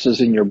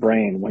synapses in your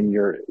brain when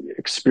you're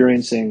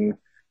experiencing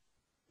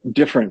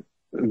different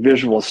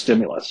visual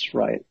stimulus,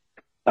 right?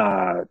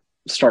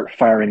 Start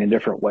firing in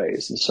different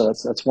ways. And so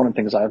that's one of the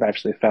things I've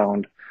actually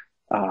found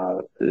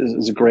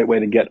is a great way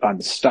to get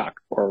unstuck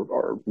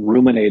or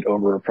ruminate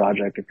over a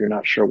project if you're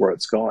not sure where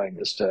it's going,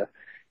 is to,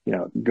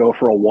 go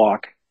for a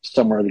walk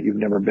somewhere that you've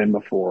never been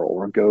before,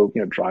 or go,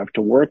 drive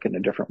to work in a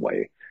different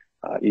way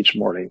each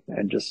morning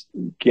and just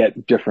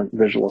get different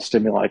visual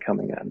stimuli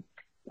coming in.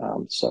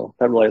 So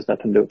that really has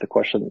nothing to do with the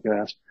question that you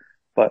asked,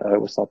 but I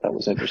always thought that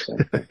was interesting.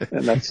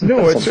 And that's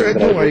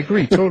I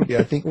agree totally.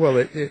 I think,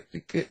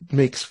 it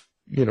makes,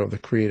 the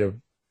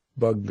creative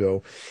bug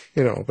go,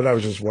 but I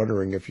was just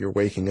wondering if you're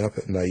waking up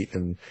at night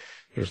and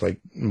there's like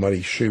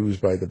muddy shoes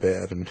by the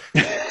bed and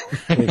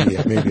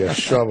maybe a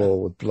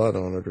shovel with blood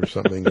on it or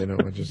something, you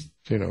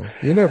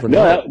never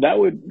know.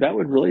 No, that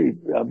would really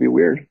be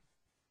weird.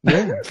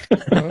 Yeah.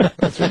 Well,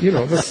 that's what,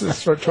 let's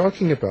start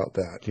talking about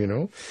that,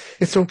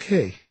 it's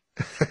okay.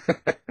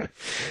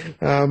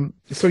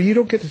 So you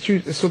don't get to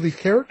choose. So the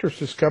characters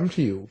just come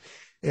to you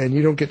and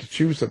you don't get to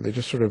choose them. They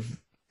just sort of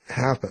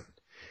happen.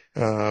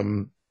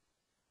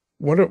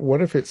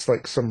 What if it's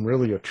like some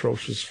really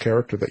atrocious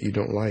character that you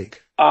don't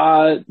like?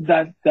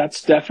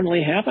 That's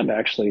definitely happened,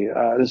 actually.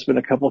 There's been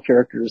a couple of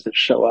characters that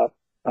show up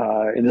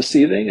in the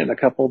Seething, and a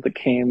couple that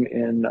came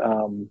in,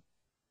 in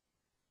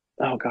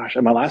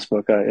my last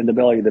book, In the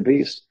Belly of the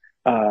Beast.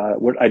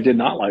 I did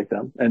not like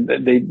them, and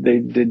they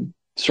did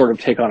sort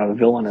of take on a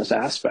villainous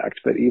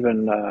aspect. But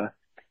even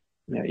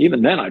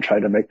even then, I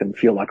tried to make them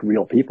feel like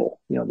real people.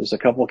 There's a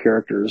couple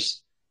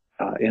characters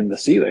in the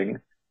Seething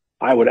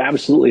I would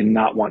absolutely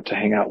not want to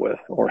hang out with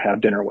or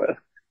have dinner with.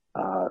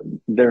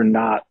 They're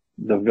not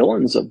the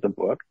villains of the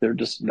book. They're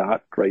just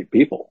not great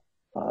people.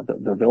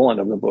 The villain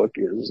of the book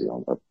is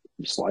a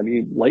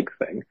slimy lake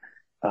thing.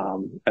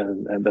 And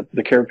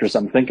the characters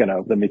I'm thinking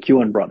of, the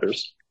McEwen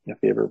brothers,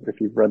 if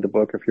you've read the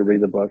book, if you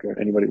read the book, or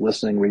anybody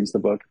listening reads the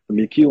book, the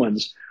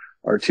McEwens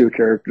are two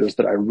characters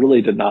that I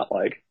really did not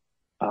like.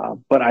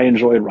 But I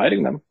enjoyed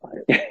writing them.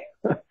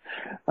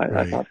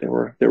 I thought they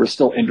were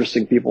still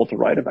interesting people to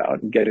write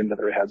about and get into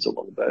their heads a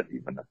little bit,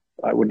 even if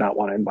I would not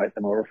want to invite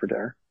them over for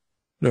dinner.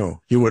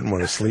 No, you wouldn't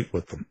want to sleep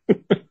with them.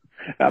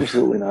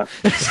 Absolutely not.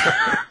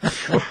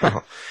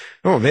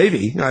 Well,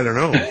 maybe. I don't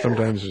know.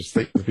 Sometimes we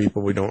sleep with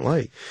people we don't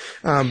like.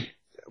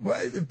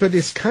 But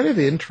it's kind of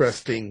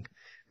interesting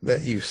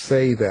that you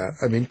say that.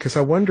 I mean, because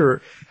I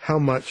wonder how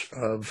much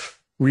of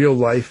real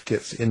life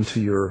gets into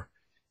your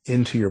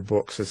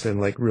books, as in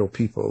like real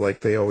people.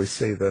 Like they always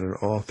say that an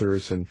author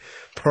is, and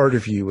part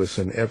of you is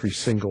in every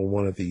single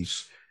one of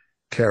these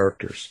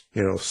characters,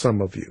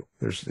 some of you,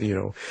 there's,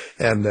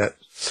 and that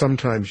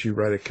sometimes you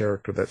write a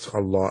character that's a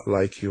lot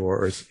like you,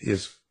 or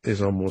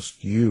is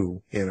almost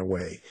you in a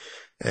way.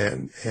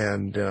 And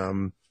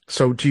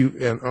so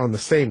and on the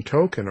same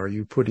token, are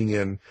you putting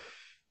in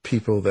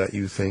people that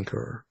you think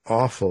are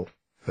awful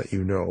that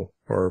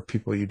or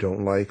people you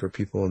don't like, or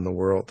people in the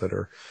world that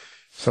are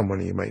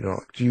someone you might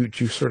not? Do you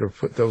sort of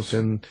put those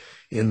in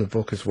the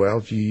book as well?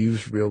 Do you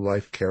use real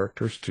life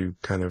characters to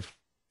kind of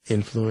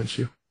influence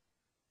you?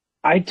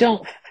 I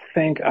don't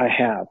think I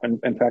have.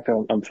 In fact,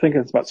 I'm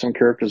thinking about some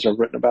characters I've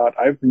written about.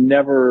 I've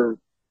never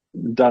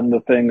done the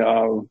thing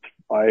of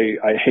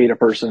I hate a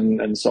person,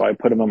 and so I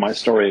put them in my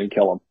story and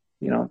kill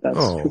them.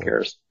 Who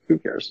cares? Who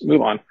cares?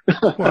 Move on.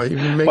 Well, you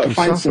make them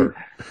suffer.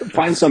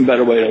 Find some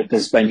better way to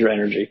spend your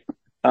energy.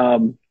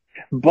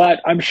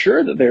 But I'm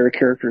sure that there are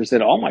characters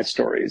in all my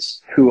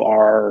stories who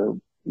are,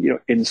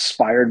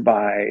 inspired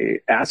by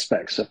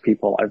aspects of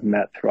people I've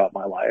met throughout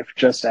my life,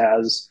 just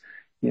as,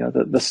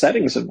 the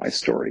settings of my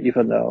story,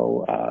 even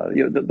though,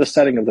 the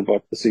setting of the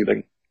book, The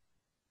Seething,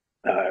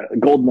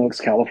 Golden Oaks,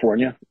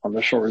 California, on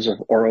the shores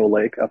of Oro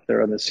Lake up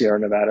there in the Sierra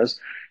Nevadas,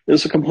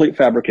 is a complete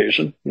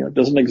fabrication. It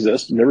doesn't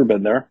exist. Never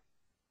been there.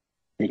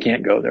 You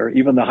can't go there.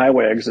 Even the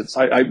highway exits,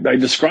 I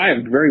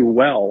described very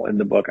well in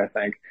the book, I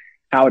think,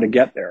 how to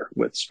get there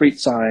with street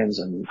signs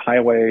and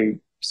highway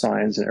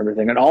signs and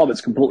everything. And all of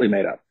it's completely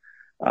made up.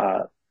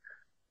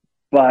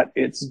 But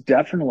it's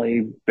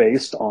definitely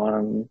based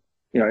on,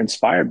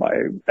 inspired by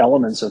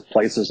elements of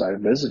places I've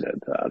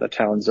visited. The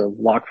towns of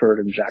Lockford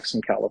and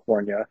Jackson,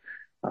 California,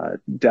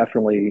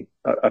 definitely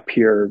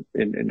appear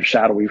in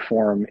shadowy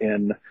form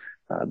in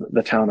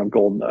the town of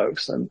Golden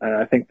Oaks. And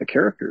I think the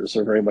characters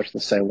are very much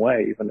the same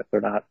way, even if they're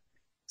not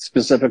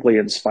specifically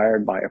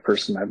inspired by a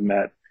person I've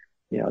met.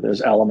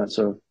 There's elements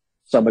of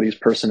somebody's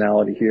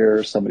personality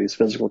here, somebody's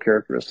physical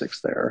characteristics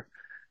there.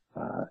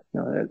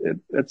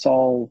 It's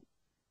all,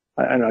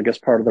 I guess,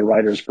 part of the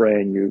writer's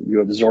brain.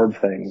 You absorb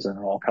things and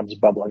it all comes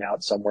bubbling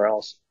out somewhere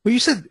else. Well, you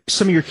said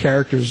some of your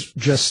characters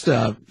just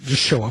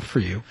show up for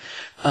you.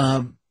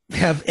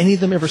 Have any of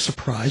them ever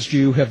surprised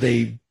you? Have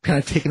they kind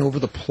of taken over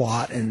the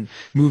plot and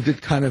moved it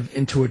kind of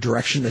into a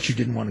direction that you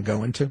didn't want to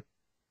go into?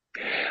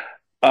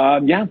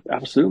 Yeah,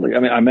 absolutely. I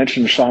mean, I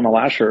mentioned Shauna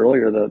Lasher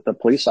earlier, the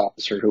police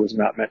officer who was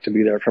not meant to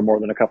be there for more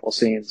than a couple of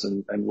scenes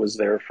and was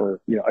there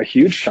for, a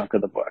huge chunk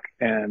of the book.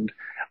 And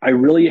I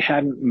really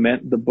hadn't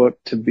meant the book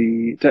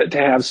to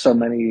have so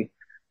many,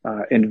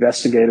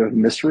 investigative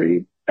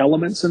mystery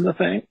elements in the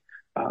thing.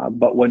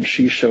 But when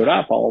she showed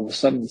up, all of a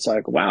sudden it's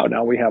like, wow,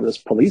 now we have this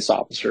police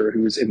officer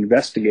who's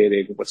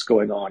investigating what's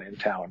going on in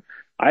town.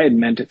 I had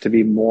meant it to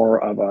be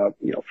more of a,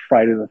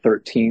 Friday the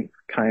 13th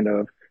kind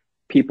of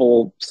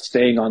people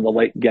staying on the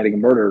lake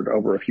getting murdered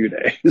over a few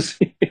days,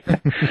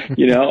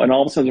 and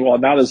all of a sudden, well,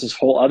 now there's this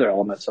whole other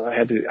element. So I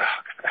had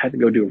to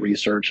go do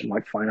research and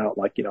find out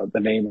the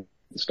name and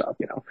stuff,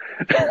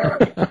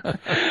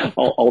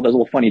 all those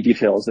little funny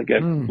details that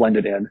get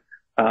blended in.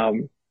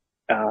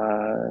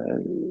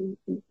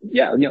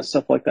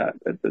 Stuff like that.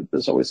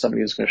 There's always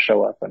somebody who's going to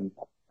show up and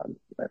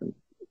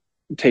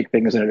take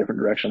things in a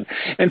different direction.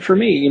 And for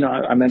me,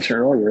 I mentioned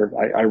earlier,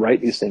 I write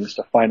these things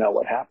to find out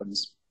what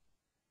happens.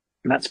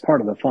 And that's part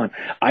of the fun.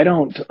 I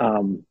don't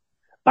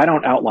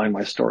outline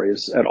my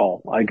stories at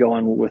all. I go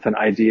in with an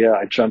idea.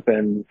 I jump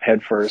in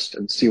head first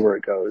and see where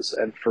it goes.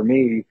 And for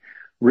me,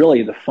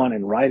 really the fun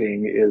in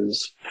writing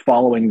is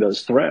following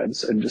those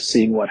threads and just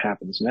seeing what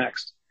happens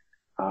next.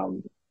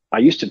 I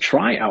used to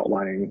try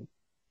outlining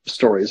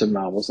stories and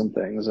novels and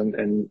things,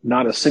 and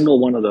not a single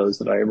one of those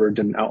that I ever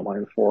did an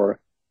outline for,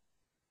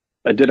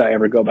 did I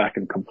ever go back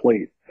and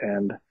complete.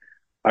 And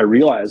I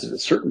realized at a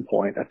certain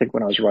point, I think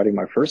when I was writing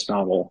my first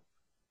novel,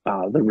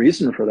 the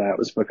reason for that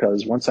was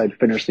because once I'd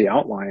finished the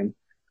outline,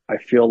 I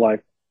feel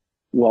like,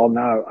 well,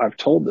 now I've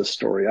told this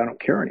story. I don't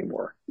care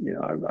anymore.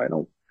 I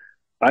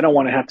don't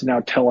want to have to now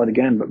tell it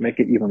again, but make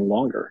it even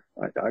longer.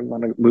 I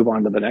want to move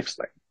on to the next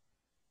thing.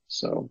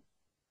 So,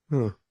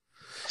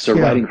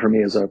 writing for me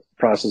is a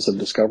process of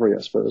discovery,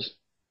 I suppose.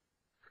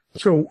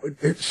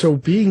 So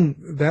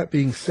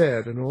being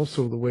said, and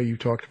also the way you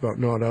talked about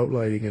not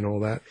outlining and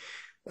all that,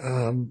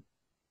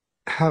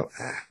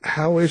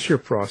 how is your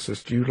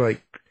process?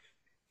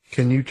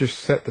 Can you just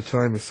set the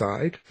time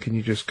aside? Can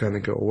you just kind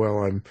of go, well,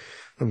 I'm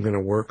going to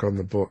work on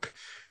the book,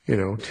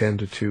 10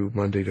 to 2,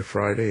 Monday to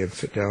Friday, and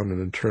sit down and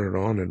then turn it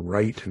on and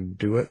write and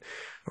do it?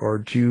 Or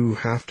do you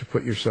have to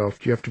do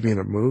you have to be in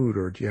a mood,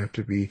 or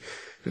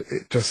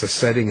does the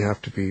setting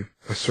have to be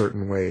a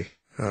certain way?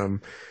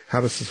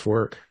 How does this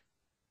work?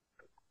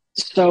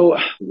 So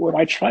what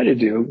I try to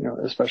do,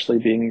 especially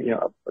being, you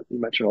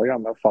mentioned earlier,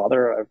 I'm a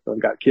father,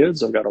 I've got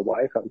kids, I've got a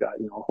wife, I've got,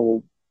 a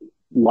whole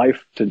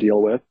life to deal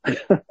with.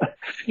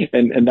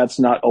 and that's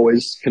not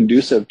always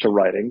conducive to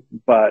writing.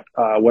 But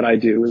what I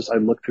do is I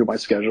look through my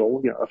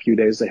schedule, a few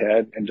days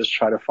ahead, and just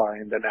try to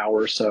find an hour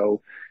or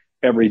so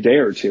every day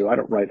or two. I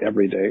don't write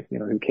every day,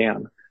 who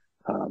can.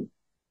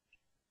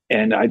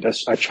 And I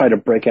try to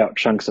break out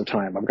chunks of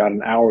time. I've got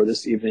an hour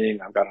this evening,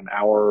 I've got an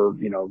hour,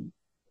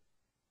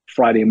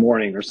 Friday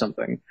morning or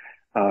something,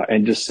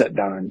 and just sit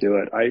down and do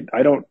it.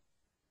 I don't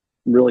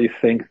really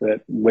think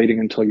that waiting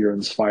until you're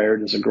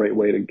inspired is a great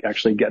way to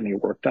actually get any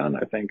work done.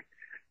 I think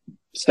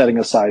setting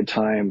aside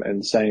time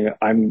and saying,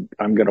 I'm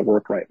going to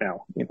work right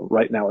now.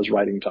 Right now is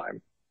writing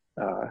time.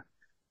 I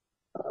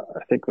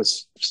think it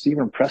was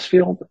Stephen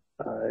Pressfield,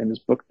 in his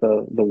book,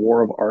 The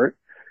War of Art,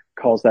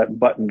 calls that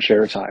button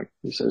chair time.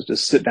 He says,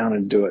 just sit down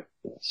and do it.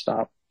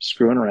 Stop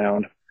screwing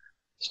around.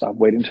 Stop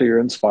waiting until you're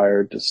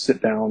inspired. Just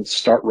sit down,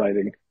 start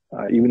writing.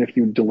 Even if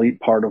you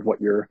delete part of what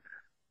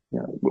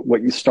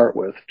what you start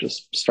with,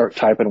 just start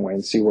typing away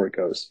and see where it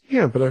goes.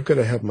 Yeah, but I've got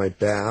to have my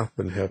bath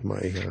and have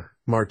my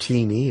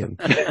martini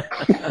and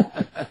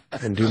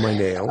and do my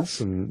nails,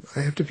 and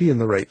I have to be in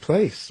the right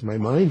place. My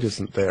mind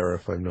isn't there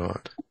if I'm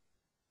not.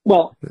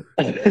 Well,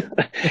 and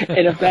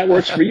if that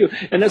works for you,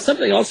 and that's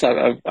something else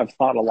I've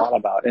thought a lot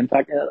about. In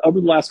fact, over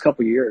the last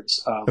couple of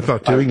years,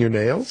 about doing your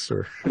nails,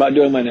 or about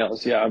doing my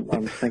nails. Yeah,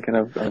 I'm thinking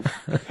of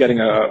getting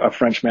a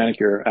French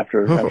manicure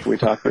after we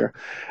talk here.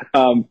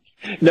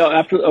 No,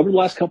 over the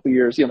last couple of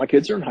years, my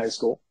kids are in high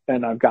school,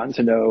 and I've gotten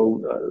to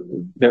know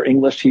their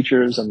English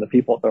teachers and the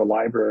people at their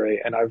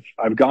library, and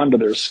I've gone to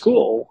their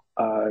school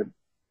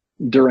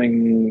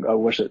during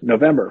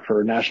November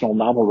for National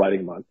Novel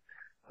Writing Month,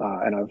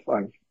 and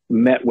I've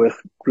met with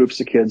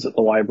groups of kids at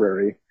the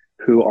library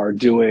who are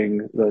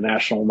doing the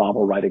National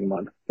Novel Writing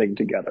Month thing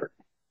together,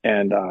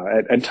 and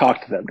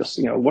talk to them. Just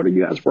what are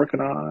you guys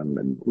working on?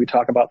 And we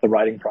talk about the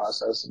writing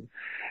process,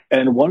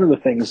 and one of the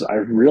things I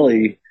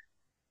really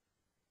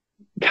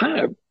kind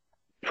of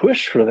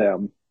pushed for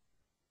them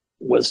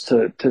was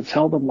to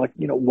tell them,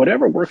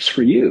 whatever works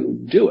for you,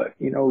 do it.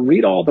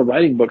 Read all the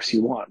writing books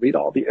you want, read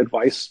all the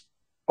advice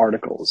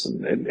articles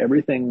and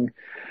everything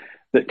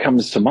that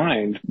comes to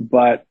mind,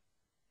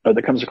 or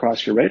that comes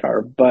across your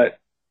radar, but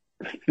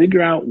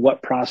figure out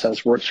what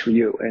process works for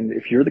you. And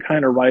if you're the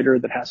kind of writer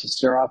that has to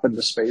stare off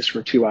into space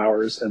for 2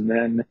 hours and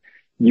then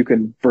you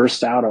can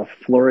burst out a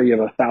flurry of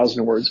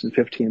 1,000 words in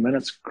 15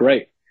 minutes,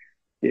 great.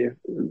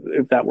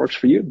 If that works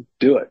for you,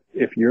 do it.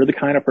 If you're the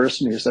kind of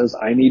person who says,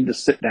 I need to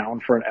sit down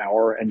for an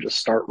hour and just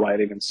start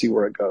writing and see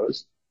where it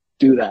goes,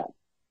 do that.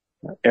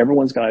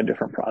 Everyone's got a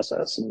different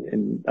process.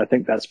 And I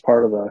think that's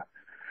part of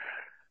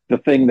the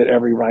thing that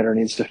every writer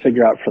needs to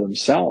figure out for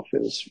themselves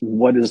is,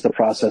 what is the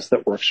process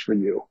that works for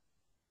you?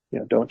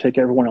 Don't take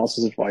everyone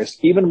else's advice,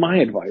 even my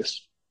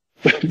advice,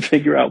 but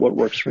figure out what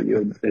works for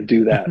you and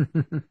do that.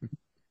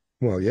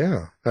 Well,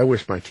 yeah. I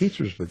wish my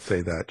teachers would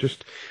say that.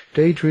 Just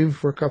daydream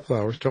for a couple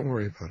hours. Don't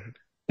worry about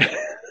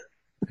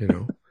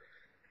it.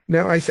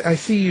 Now, I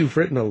see you've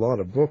written a lot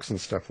of books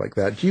and stuff like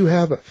that. Do you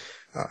have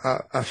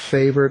a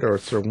favorite, or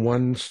is there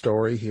one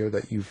story here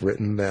that you've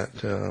written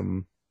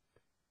that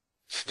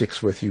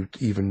sticks with you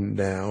even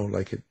now,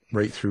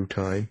 right through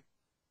time?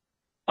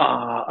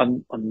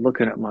 I'm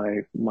looking at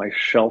my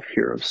shelf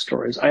here of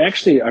stories. I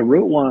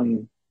wrote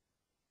one,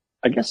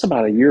 I guess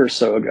about a year or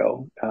so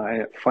ago.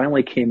 It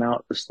finally came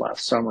out this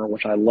last summer,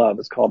 which I love.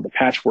 It's called The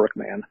Patchwork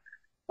Man.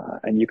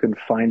 And you can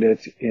find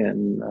it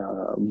in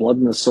Blood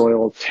in the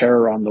Soil,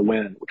 Terror on the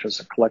Wind, which is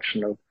a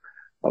collection of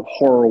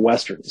horror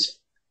westerns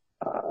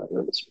that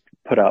was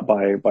put out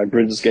by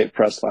Bridgesgate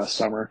Press last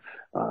summer.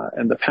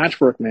 And The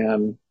Patchwork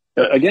Man,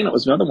 again, it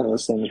was another one of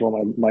those things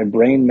where my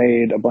brain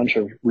made a bunch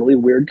of really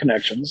weird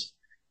connections.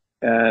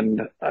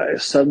 And I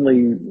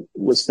suddenly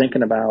was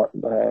thinking about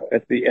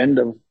at the end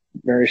of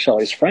Mary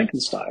Shelley's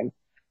Frankenstein,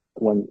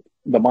 when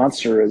the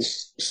monster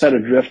is set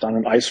adrift on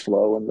an ice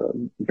floe in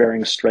the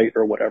Bering Strait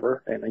or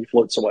whatever, and he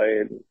floats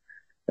away,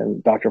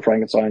 and Dr.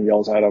 Frankenstein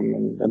yells at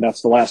him, and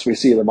that's the last we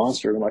see of the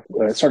monster. And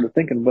I started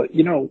thinking, but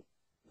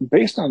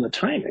based on the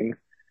timing,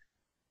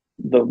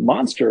 the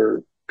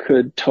monster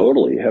could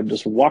totally have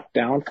just walked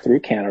down through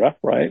Canada,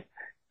 right?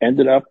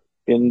 Ended up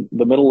in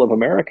the middle of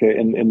America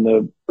in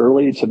the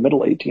early to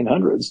middle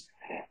 1800s.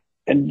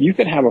 And you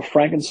could have a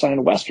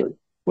Frankenstein Western.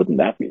 Wouldn't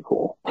that be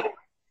cool?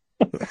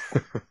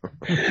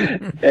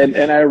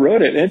 and I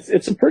wrote it.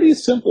 It's a pretty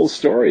simple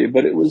story,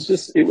 but it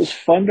was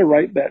fun to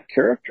write that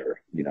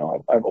character. You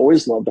know, I've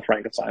always loved the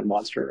Frankenstein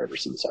monster ever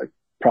since I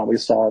probably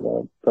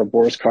saw the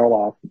Boris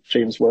Karloff,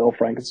 James Whale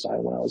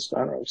Frankenstein when I was, I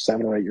don't know,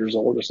 7 or 8 years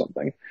old or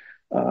something.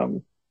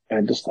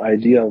 And just the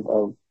idea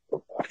of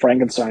a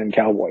Frankenstein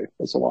cowboy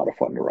was a lot of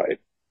fun to write.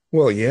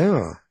 Well,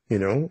 yeah, you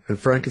know, and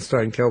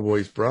Frankenstein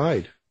Cowboy's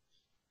Bride.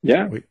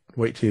 Yeah.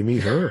 Wait till you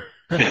meet her.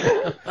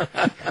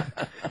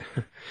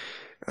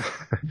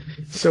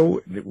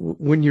 So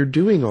when you're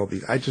doing all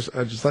these, I just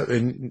thought,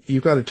 and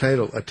you got a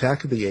title,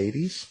 Attack of the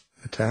 80s?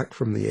 Attack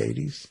from the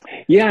 80s?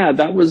 Yeah,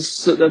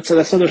 that's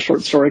another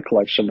short story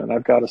collection, and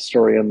I've got a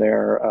story in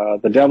there,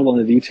 The Devil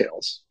in the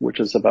Details, which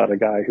is about a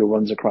guy who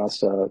runs across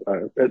so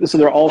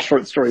they're all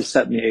short stories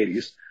set in the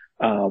 80s,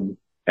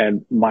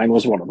 and mine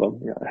was one of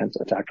them, hence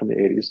Attack from the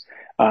 80s,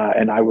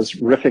 and I was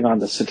riffing on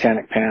the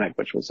Satanic Panic,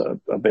 which was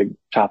a big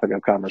topic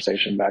of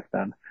conversation back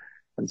then,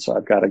 and so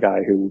I've got a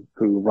guy who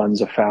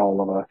runs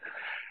afoul of a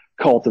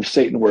cult of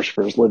Satan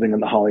worshippers living in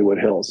the Hollywood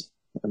Hills,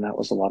 and that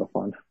was a lot of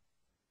fun.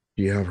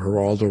 You have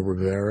Geraldo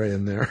Rivera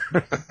in there.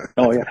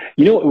 Oh, yeah.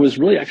 You know, it was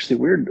really actually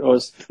weird. I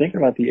was thinking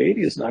about the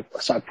 80s, and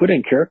I put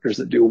in characters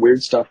that do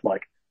weird stuff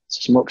like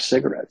smoke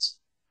cigarettes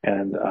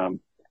and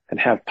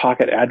have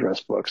pocket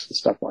address books and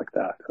stuff like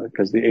that,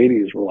 because the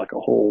 80s were like a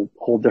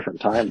whole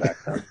different time back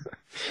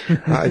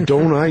then.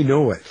 Don't I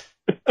know it?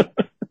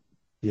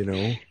 You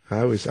know,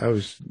 I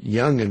was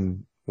young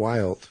and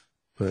wild,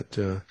 but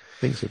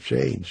things have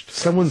changed.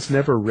 Someone's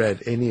never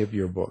read any of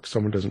your books.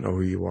 Someone doesn't know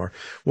who you are.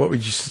 What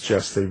would you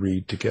suggest they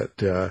read to get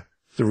the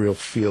real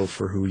feel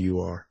for who you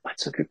are?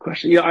 That's a good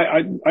question. Yeah,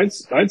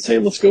 I'd say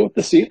let's go with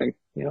The Seething.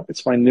 You know,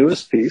 it's my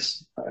newest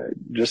piece. It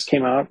just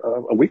came out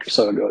a week or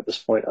so ago at this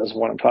point as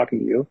when I'm talking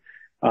to you.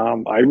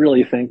 I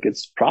really think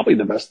it's probably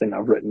the best thing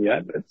I've written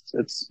yet.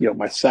 It's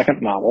my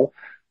second novel.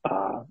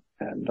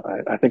 And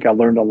I think I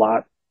learned a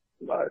lot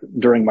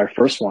during my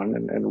first one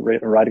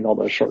and writing all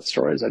those short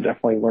stories. I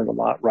definitely learned a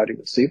lot writing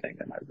The Seething,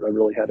 and I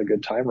really had a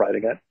good time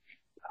writing it.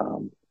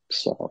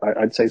 So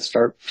I'd say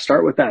start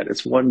with that.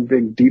 It's one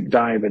big deep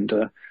dive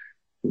into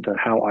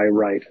how I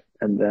write.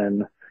 And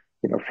then,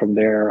 from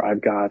there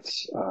I've got,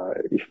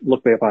 if you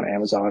look me up on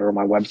Amazon or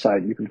my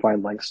website, you can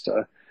find links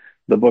to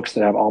the books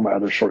that have all my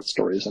other short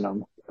stories in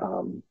them.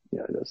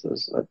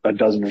 There's a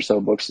dozen or so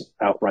books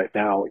out right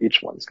now.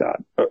 Each of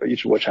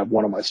which have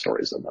one of my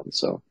stories in them.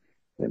 So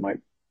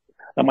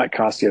that might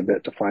cost you a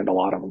bit to find a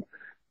lot of them,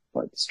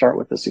 but start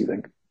with The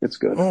Seething. It's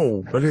good.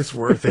 Oh, but it's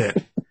worth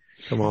it.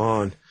 Come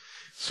on.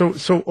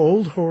 So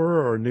old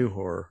horror or new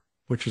horror?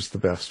 Which is the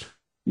best?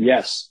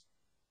 Yes.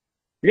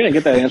 You're going to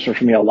get that answer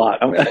from me a lot.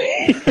 I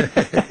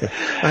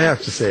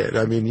have to say it.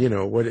 I mean, do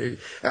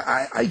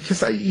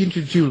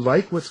you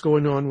like what's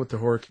going on with the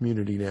horror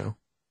community now?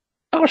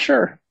 Oh,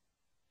 sure.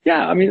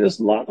 Yeah, I mean,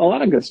 there's a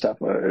lot of good stuff.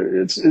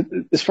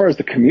 As far as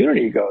the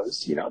community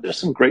goes, there's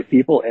some great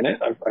people in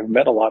it. I've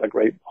met a lot of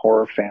great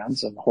horror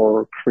fans and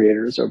horror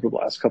creators over the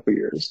last couple of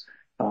years.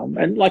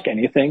 And like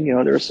anything,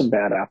 there are some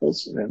bad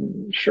apples,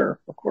 and sure,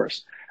 of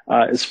course.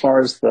 As far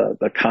as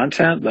the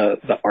content,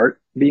 the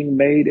art being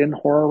made in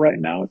horror right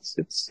now,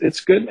 it's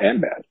good and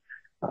bad.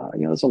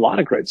 There's a lot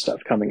of great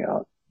stuff coming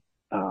out,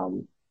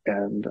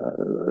 and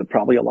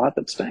probably a lot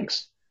that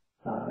stinks.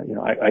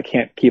 I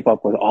can't keep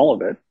up with all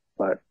of it,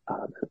 but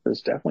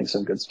there's definitely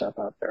some good stuff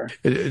out there.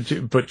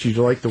 But do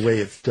you like the way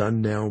it's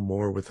done now,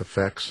 more with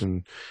effects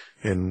and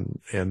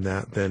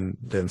that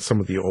than some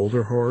of the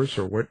older horrors,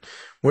 or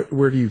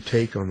where do you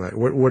take on that?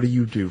 What do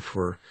you do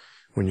for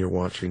when you're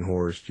watching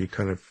horrors? Do you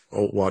kind of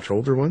watch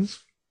older ones?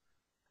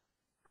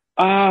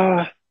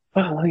 Well,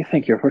 let me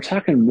think here. If we're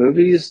talking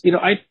movies,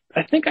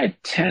 I think I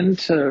tend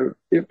to,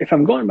 if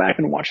I'm going back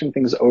and watching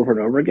things over and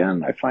over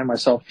again, I find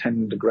myself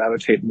tending to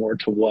gravitate more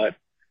to what,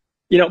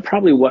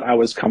 probably what I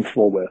was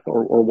comfortable with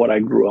or what I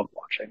grew up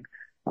watching.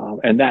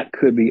 And that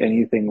could be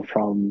anything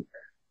from,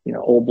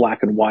 old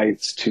black and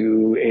whites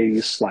to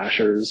 80s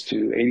slashers to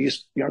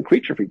 80s,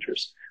 creature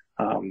features.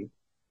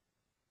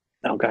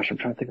 Oh gosh, I'm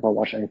trying to think if I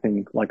watched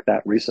anything like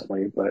that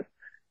recently, but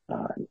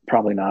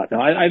probably not. No,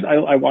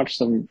 I watched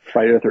some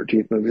Friday the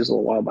 13th movies a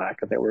little while back,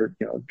 and they were,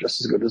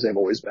 just as good as they've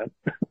always been,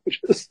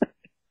 which is,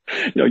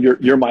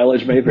 your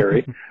mileage may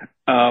vary.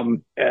 As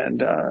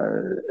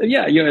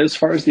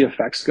far as the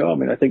effects go, I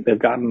mean, I think they've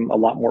gotten a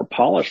lot more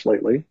polished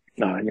lately,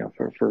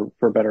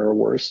 for better or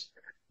worse.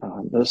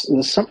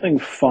 There's something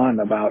fun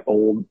about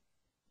old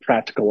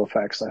practical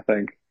effects, I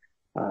think,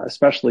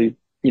 especially,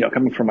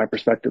 coming from my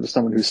perspective as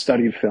someone who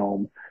studied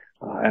film,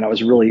 and I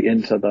was really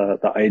into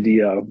the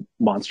idea of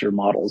monster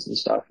models and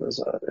stuff as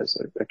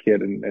a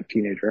kid and a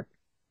teenager.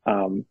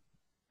 And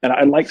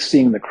I like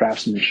seeing the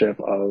craftsmanship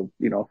of,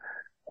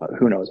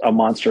 who knows, a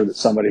monster that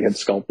somebody had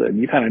sculpted.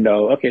 You kind of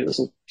know, okay, this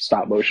is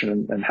stop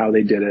motion and how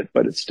they did it,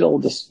 but it's still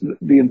just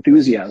the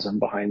enthusiasm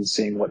behind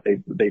seeing what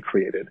they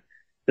created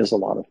is a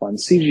lot of fun.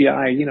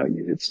 CGI,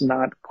 it's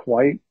not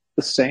quite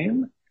the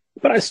same,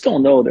 but I still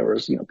know there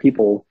was,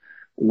 people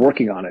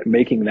working on it,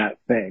 making that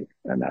thing.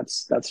 And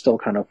that's still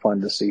kind of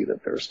fun to see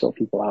that there's still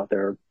people out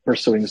there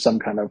pursuing some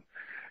kind of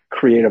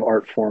creative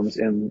art forms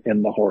in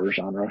the horror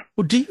genre.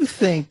 Well, do you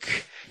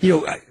think,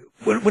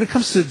 when it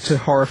comes to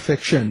horror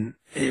fiction,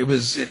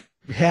 it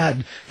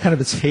had kind of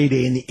its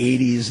heyday in the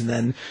 80s, and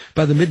then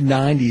by the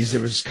mid-90s,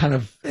 there was kind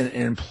of an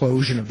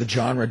implosion of the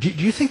genre. Do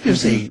you think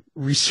there's a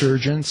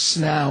resurgence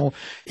now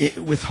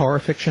with horror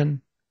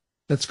fiction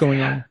that's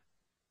going on?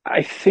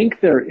 I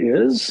think there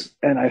is,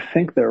 and I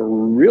think there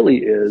really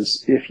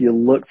is if you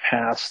look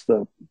past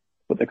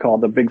what they call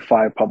the big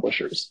five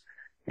publishers.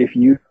 If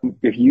you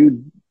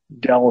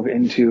delve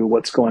into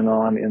what's going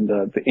on in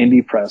the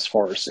indie press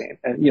horror scene.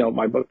 And,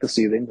 my book, The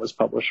Seething, was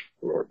published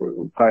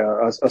by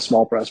a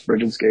small press,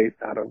 Bridget's Gate,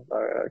 out of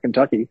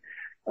Kentucky.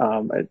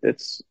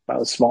 It's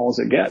about as small as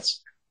it gets.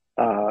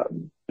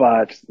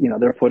 But,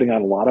 they're putting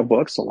out a lot of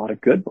books, a lot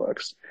of good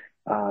books.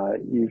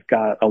 You've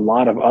got a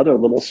lot of other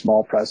little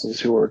small presses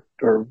who are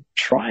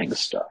trying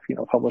stuff,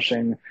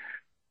 publishing,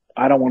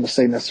 I don't want to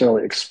say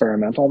necessarily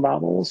experimental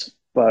novels,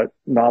 but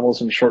novels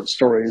and short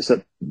stories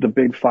that the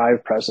big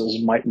five presses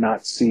might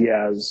not see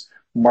as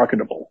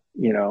marketable,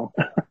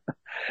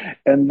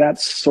 And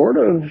that's sort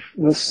of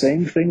the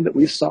same thing that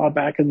we saw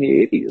back in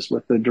the 80s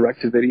with the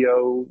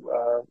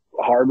direct-to-video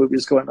horror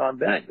movies going on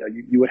then.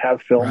 You would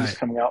have films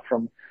coming out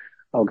from,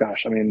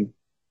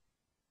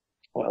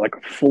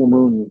 like Full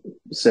Moon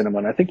Cinema.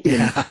 And I think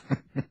even,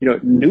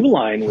 New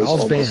Line was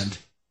Charles Band.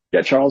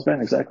 Yeah, Charles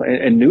Band, exactly.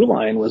 And New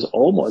Line was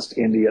almost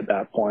indie at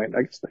that point.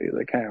 I guess they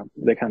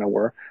kind of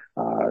were.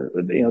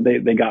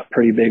 They got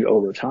pretty big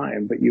over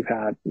time, but you've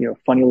had,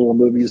 funny little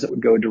movies that would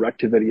go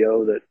direct to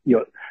video that,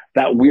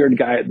 that weird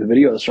guy at the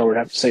video store would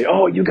have to say,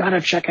 oh, you got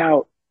to check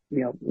out,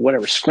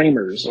 whatever,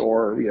 Screamers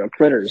or,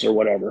 Critters or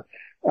whatever.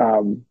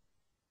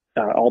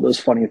 All those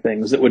funny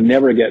things that would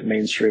never get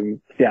mainstream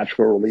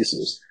theatrical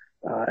releases.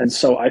 And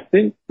so I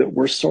think that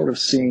we're sort of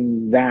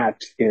seeing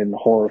that in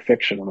horror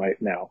fiction right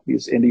now.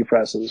 These indie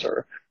presses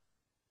are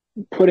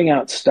putting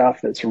out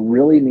stuff that's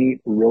really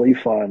neat, really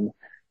fun,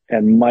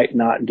 and might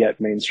not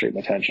get mainstream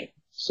attention.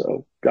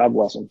 So God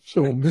bless them.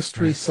 So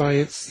Mystery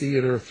Science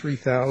Theater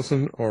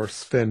 3000 or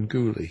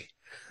Svengoolie?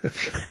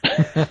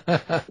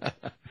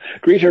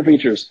 Creature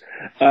features.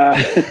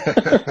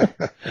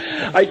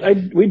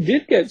 We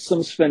did get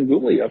some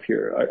Svengoolie up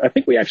here. I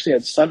think we actually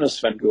had Son of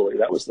Svengoolie.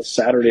 That was the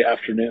Saturday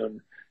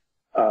afternoon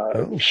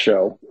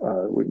show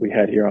we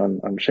had here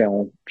on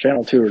channel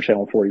 2 or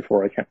channel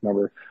 44. I can't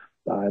remember,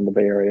 in the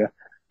Bay Area.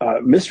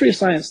 Mystery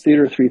Science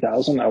Theater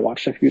 3000 I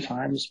watched a few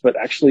times, but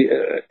actually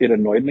it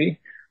annoyed me,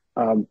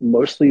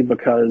 mostly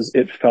because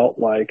it felt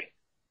like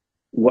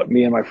what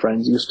me and my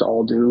friends used to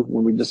all do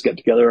when we just get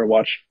together and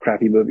watch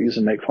crappy movies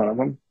and make fun of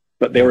them.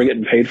 But they were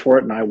getting paid for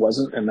it and I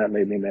wasn't, and that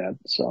made me mad.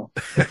 So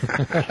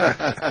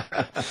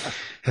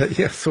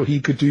yeah, so he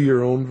could do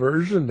your own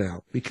version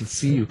now. We can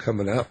see you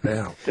coming up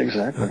now.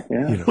 Exactly.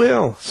 Yeah.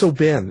 Well, so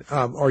Ben,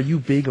 are you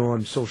big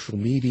on social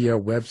media,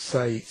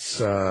 websites,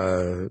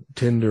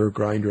 Tinder,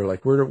 Grindr?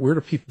 Like, where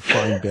do people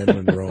find Ben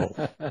Monroe?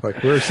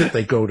 Like, where is it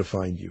they go to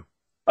find you?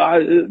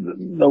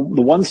 The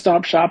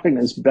one-stop shopping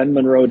is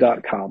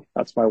benmonroe.com.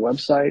 That's my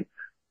website.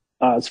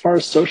 As far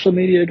as social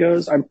media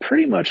goes, I'm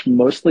pretty much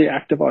mostly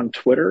active on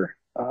Twitter.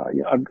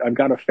 I've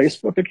got a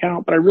Facebook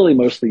account, but I really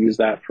mostly use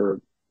that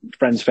for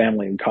friends,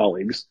 family, and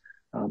colleagues.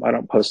 I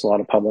don't post a lot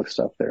of public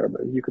stuff there,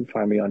 but you can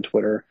find me on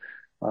Twitter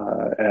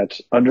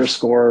at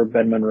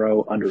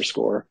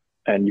 _BenMonroe_.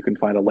 And you can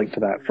find a link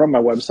to that from my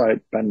website,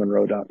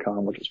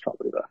 benmonroe.com, which is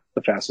probably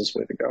the fastest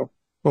way to go.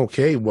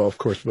 Okay, well, of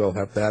course, we'll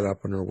have that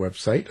up on our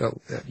website,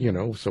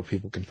 so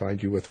people can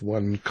find you with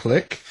one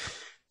click.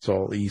 It's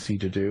all easy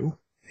to do.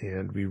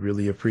 And we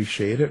really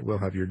appreciate it. We'll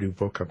have your new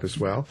book up as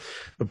well.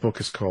 The book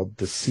is called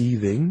The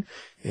Seething,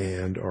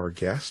 and our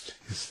guest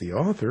is the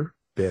author,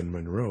 Ben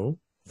Monroe.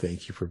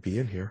 Thank you for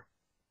being here.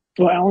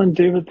 Well, Alan,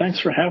 David, thanks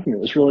for having me.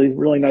 It was really,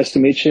 really nice to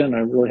meet you, and I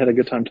really had a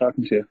good time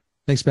talking to you.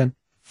 Thanks, Ben.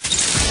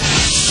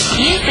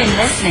 You've been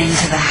listening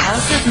to the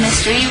House of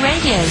Mystery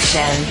radio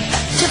show.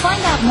 To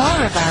find out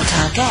more about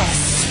our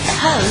guests,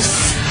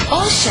 hosts,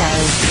 or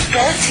shows,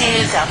 go to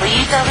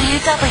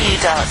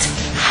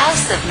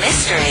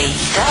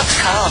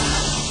www.houseofmystery.com.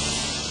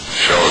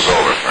 Show's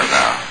over for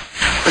now.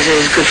 Was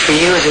it as good for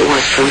you as it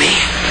was for me?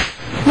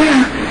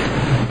 Well,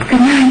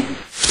 good night.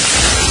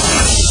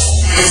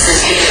 This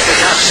has been a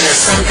production of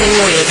Something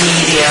Weird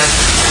Media.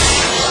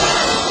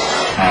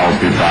 I'll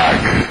be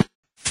back.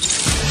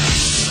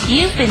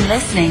 You've been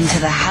listening to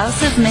the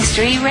House of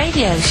Mystery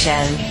radio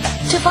show.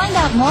 To find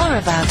out more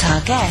about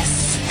our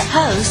guests,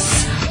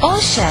 hosts, or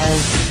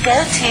shows, go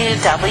to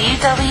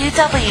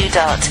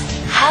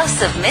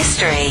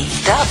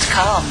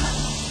www.houseofmystery.com.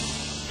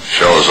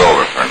 Show's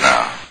over for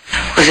now.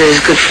 Was it as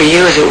good for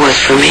you as it was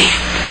for me?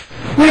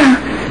 Well,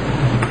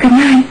 good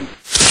night.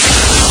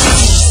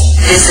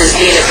 This has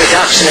been a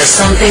production of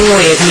Something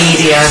Weird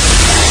Media.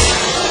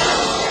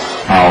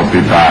 I'll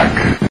be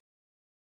back.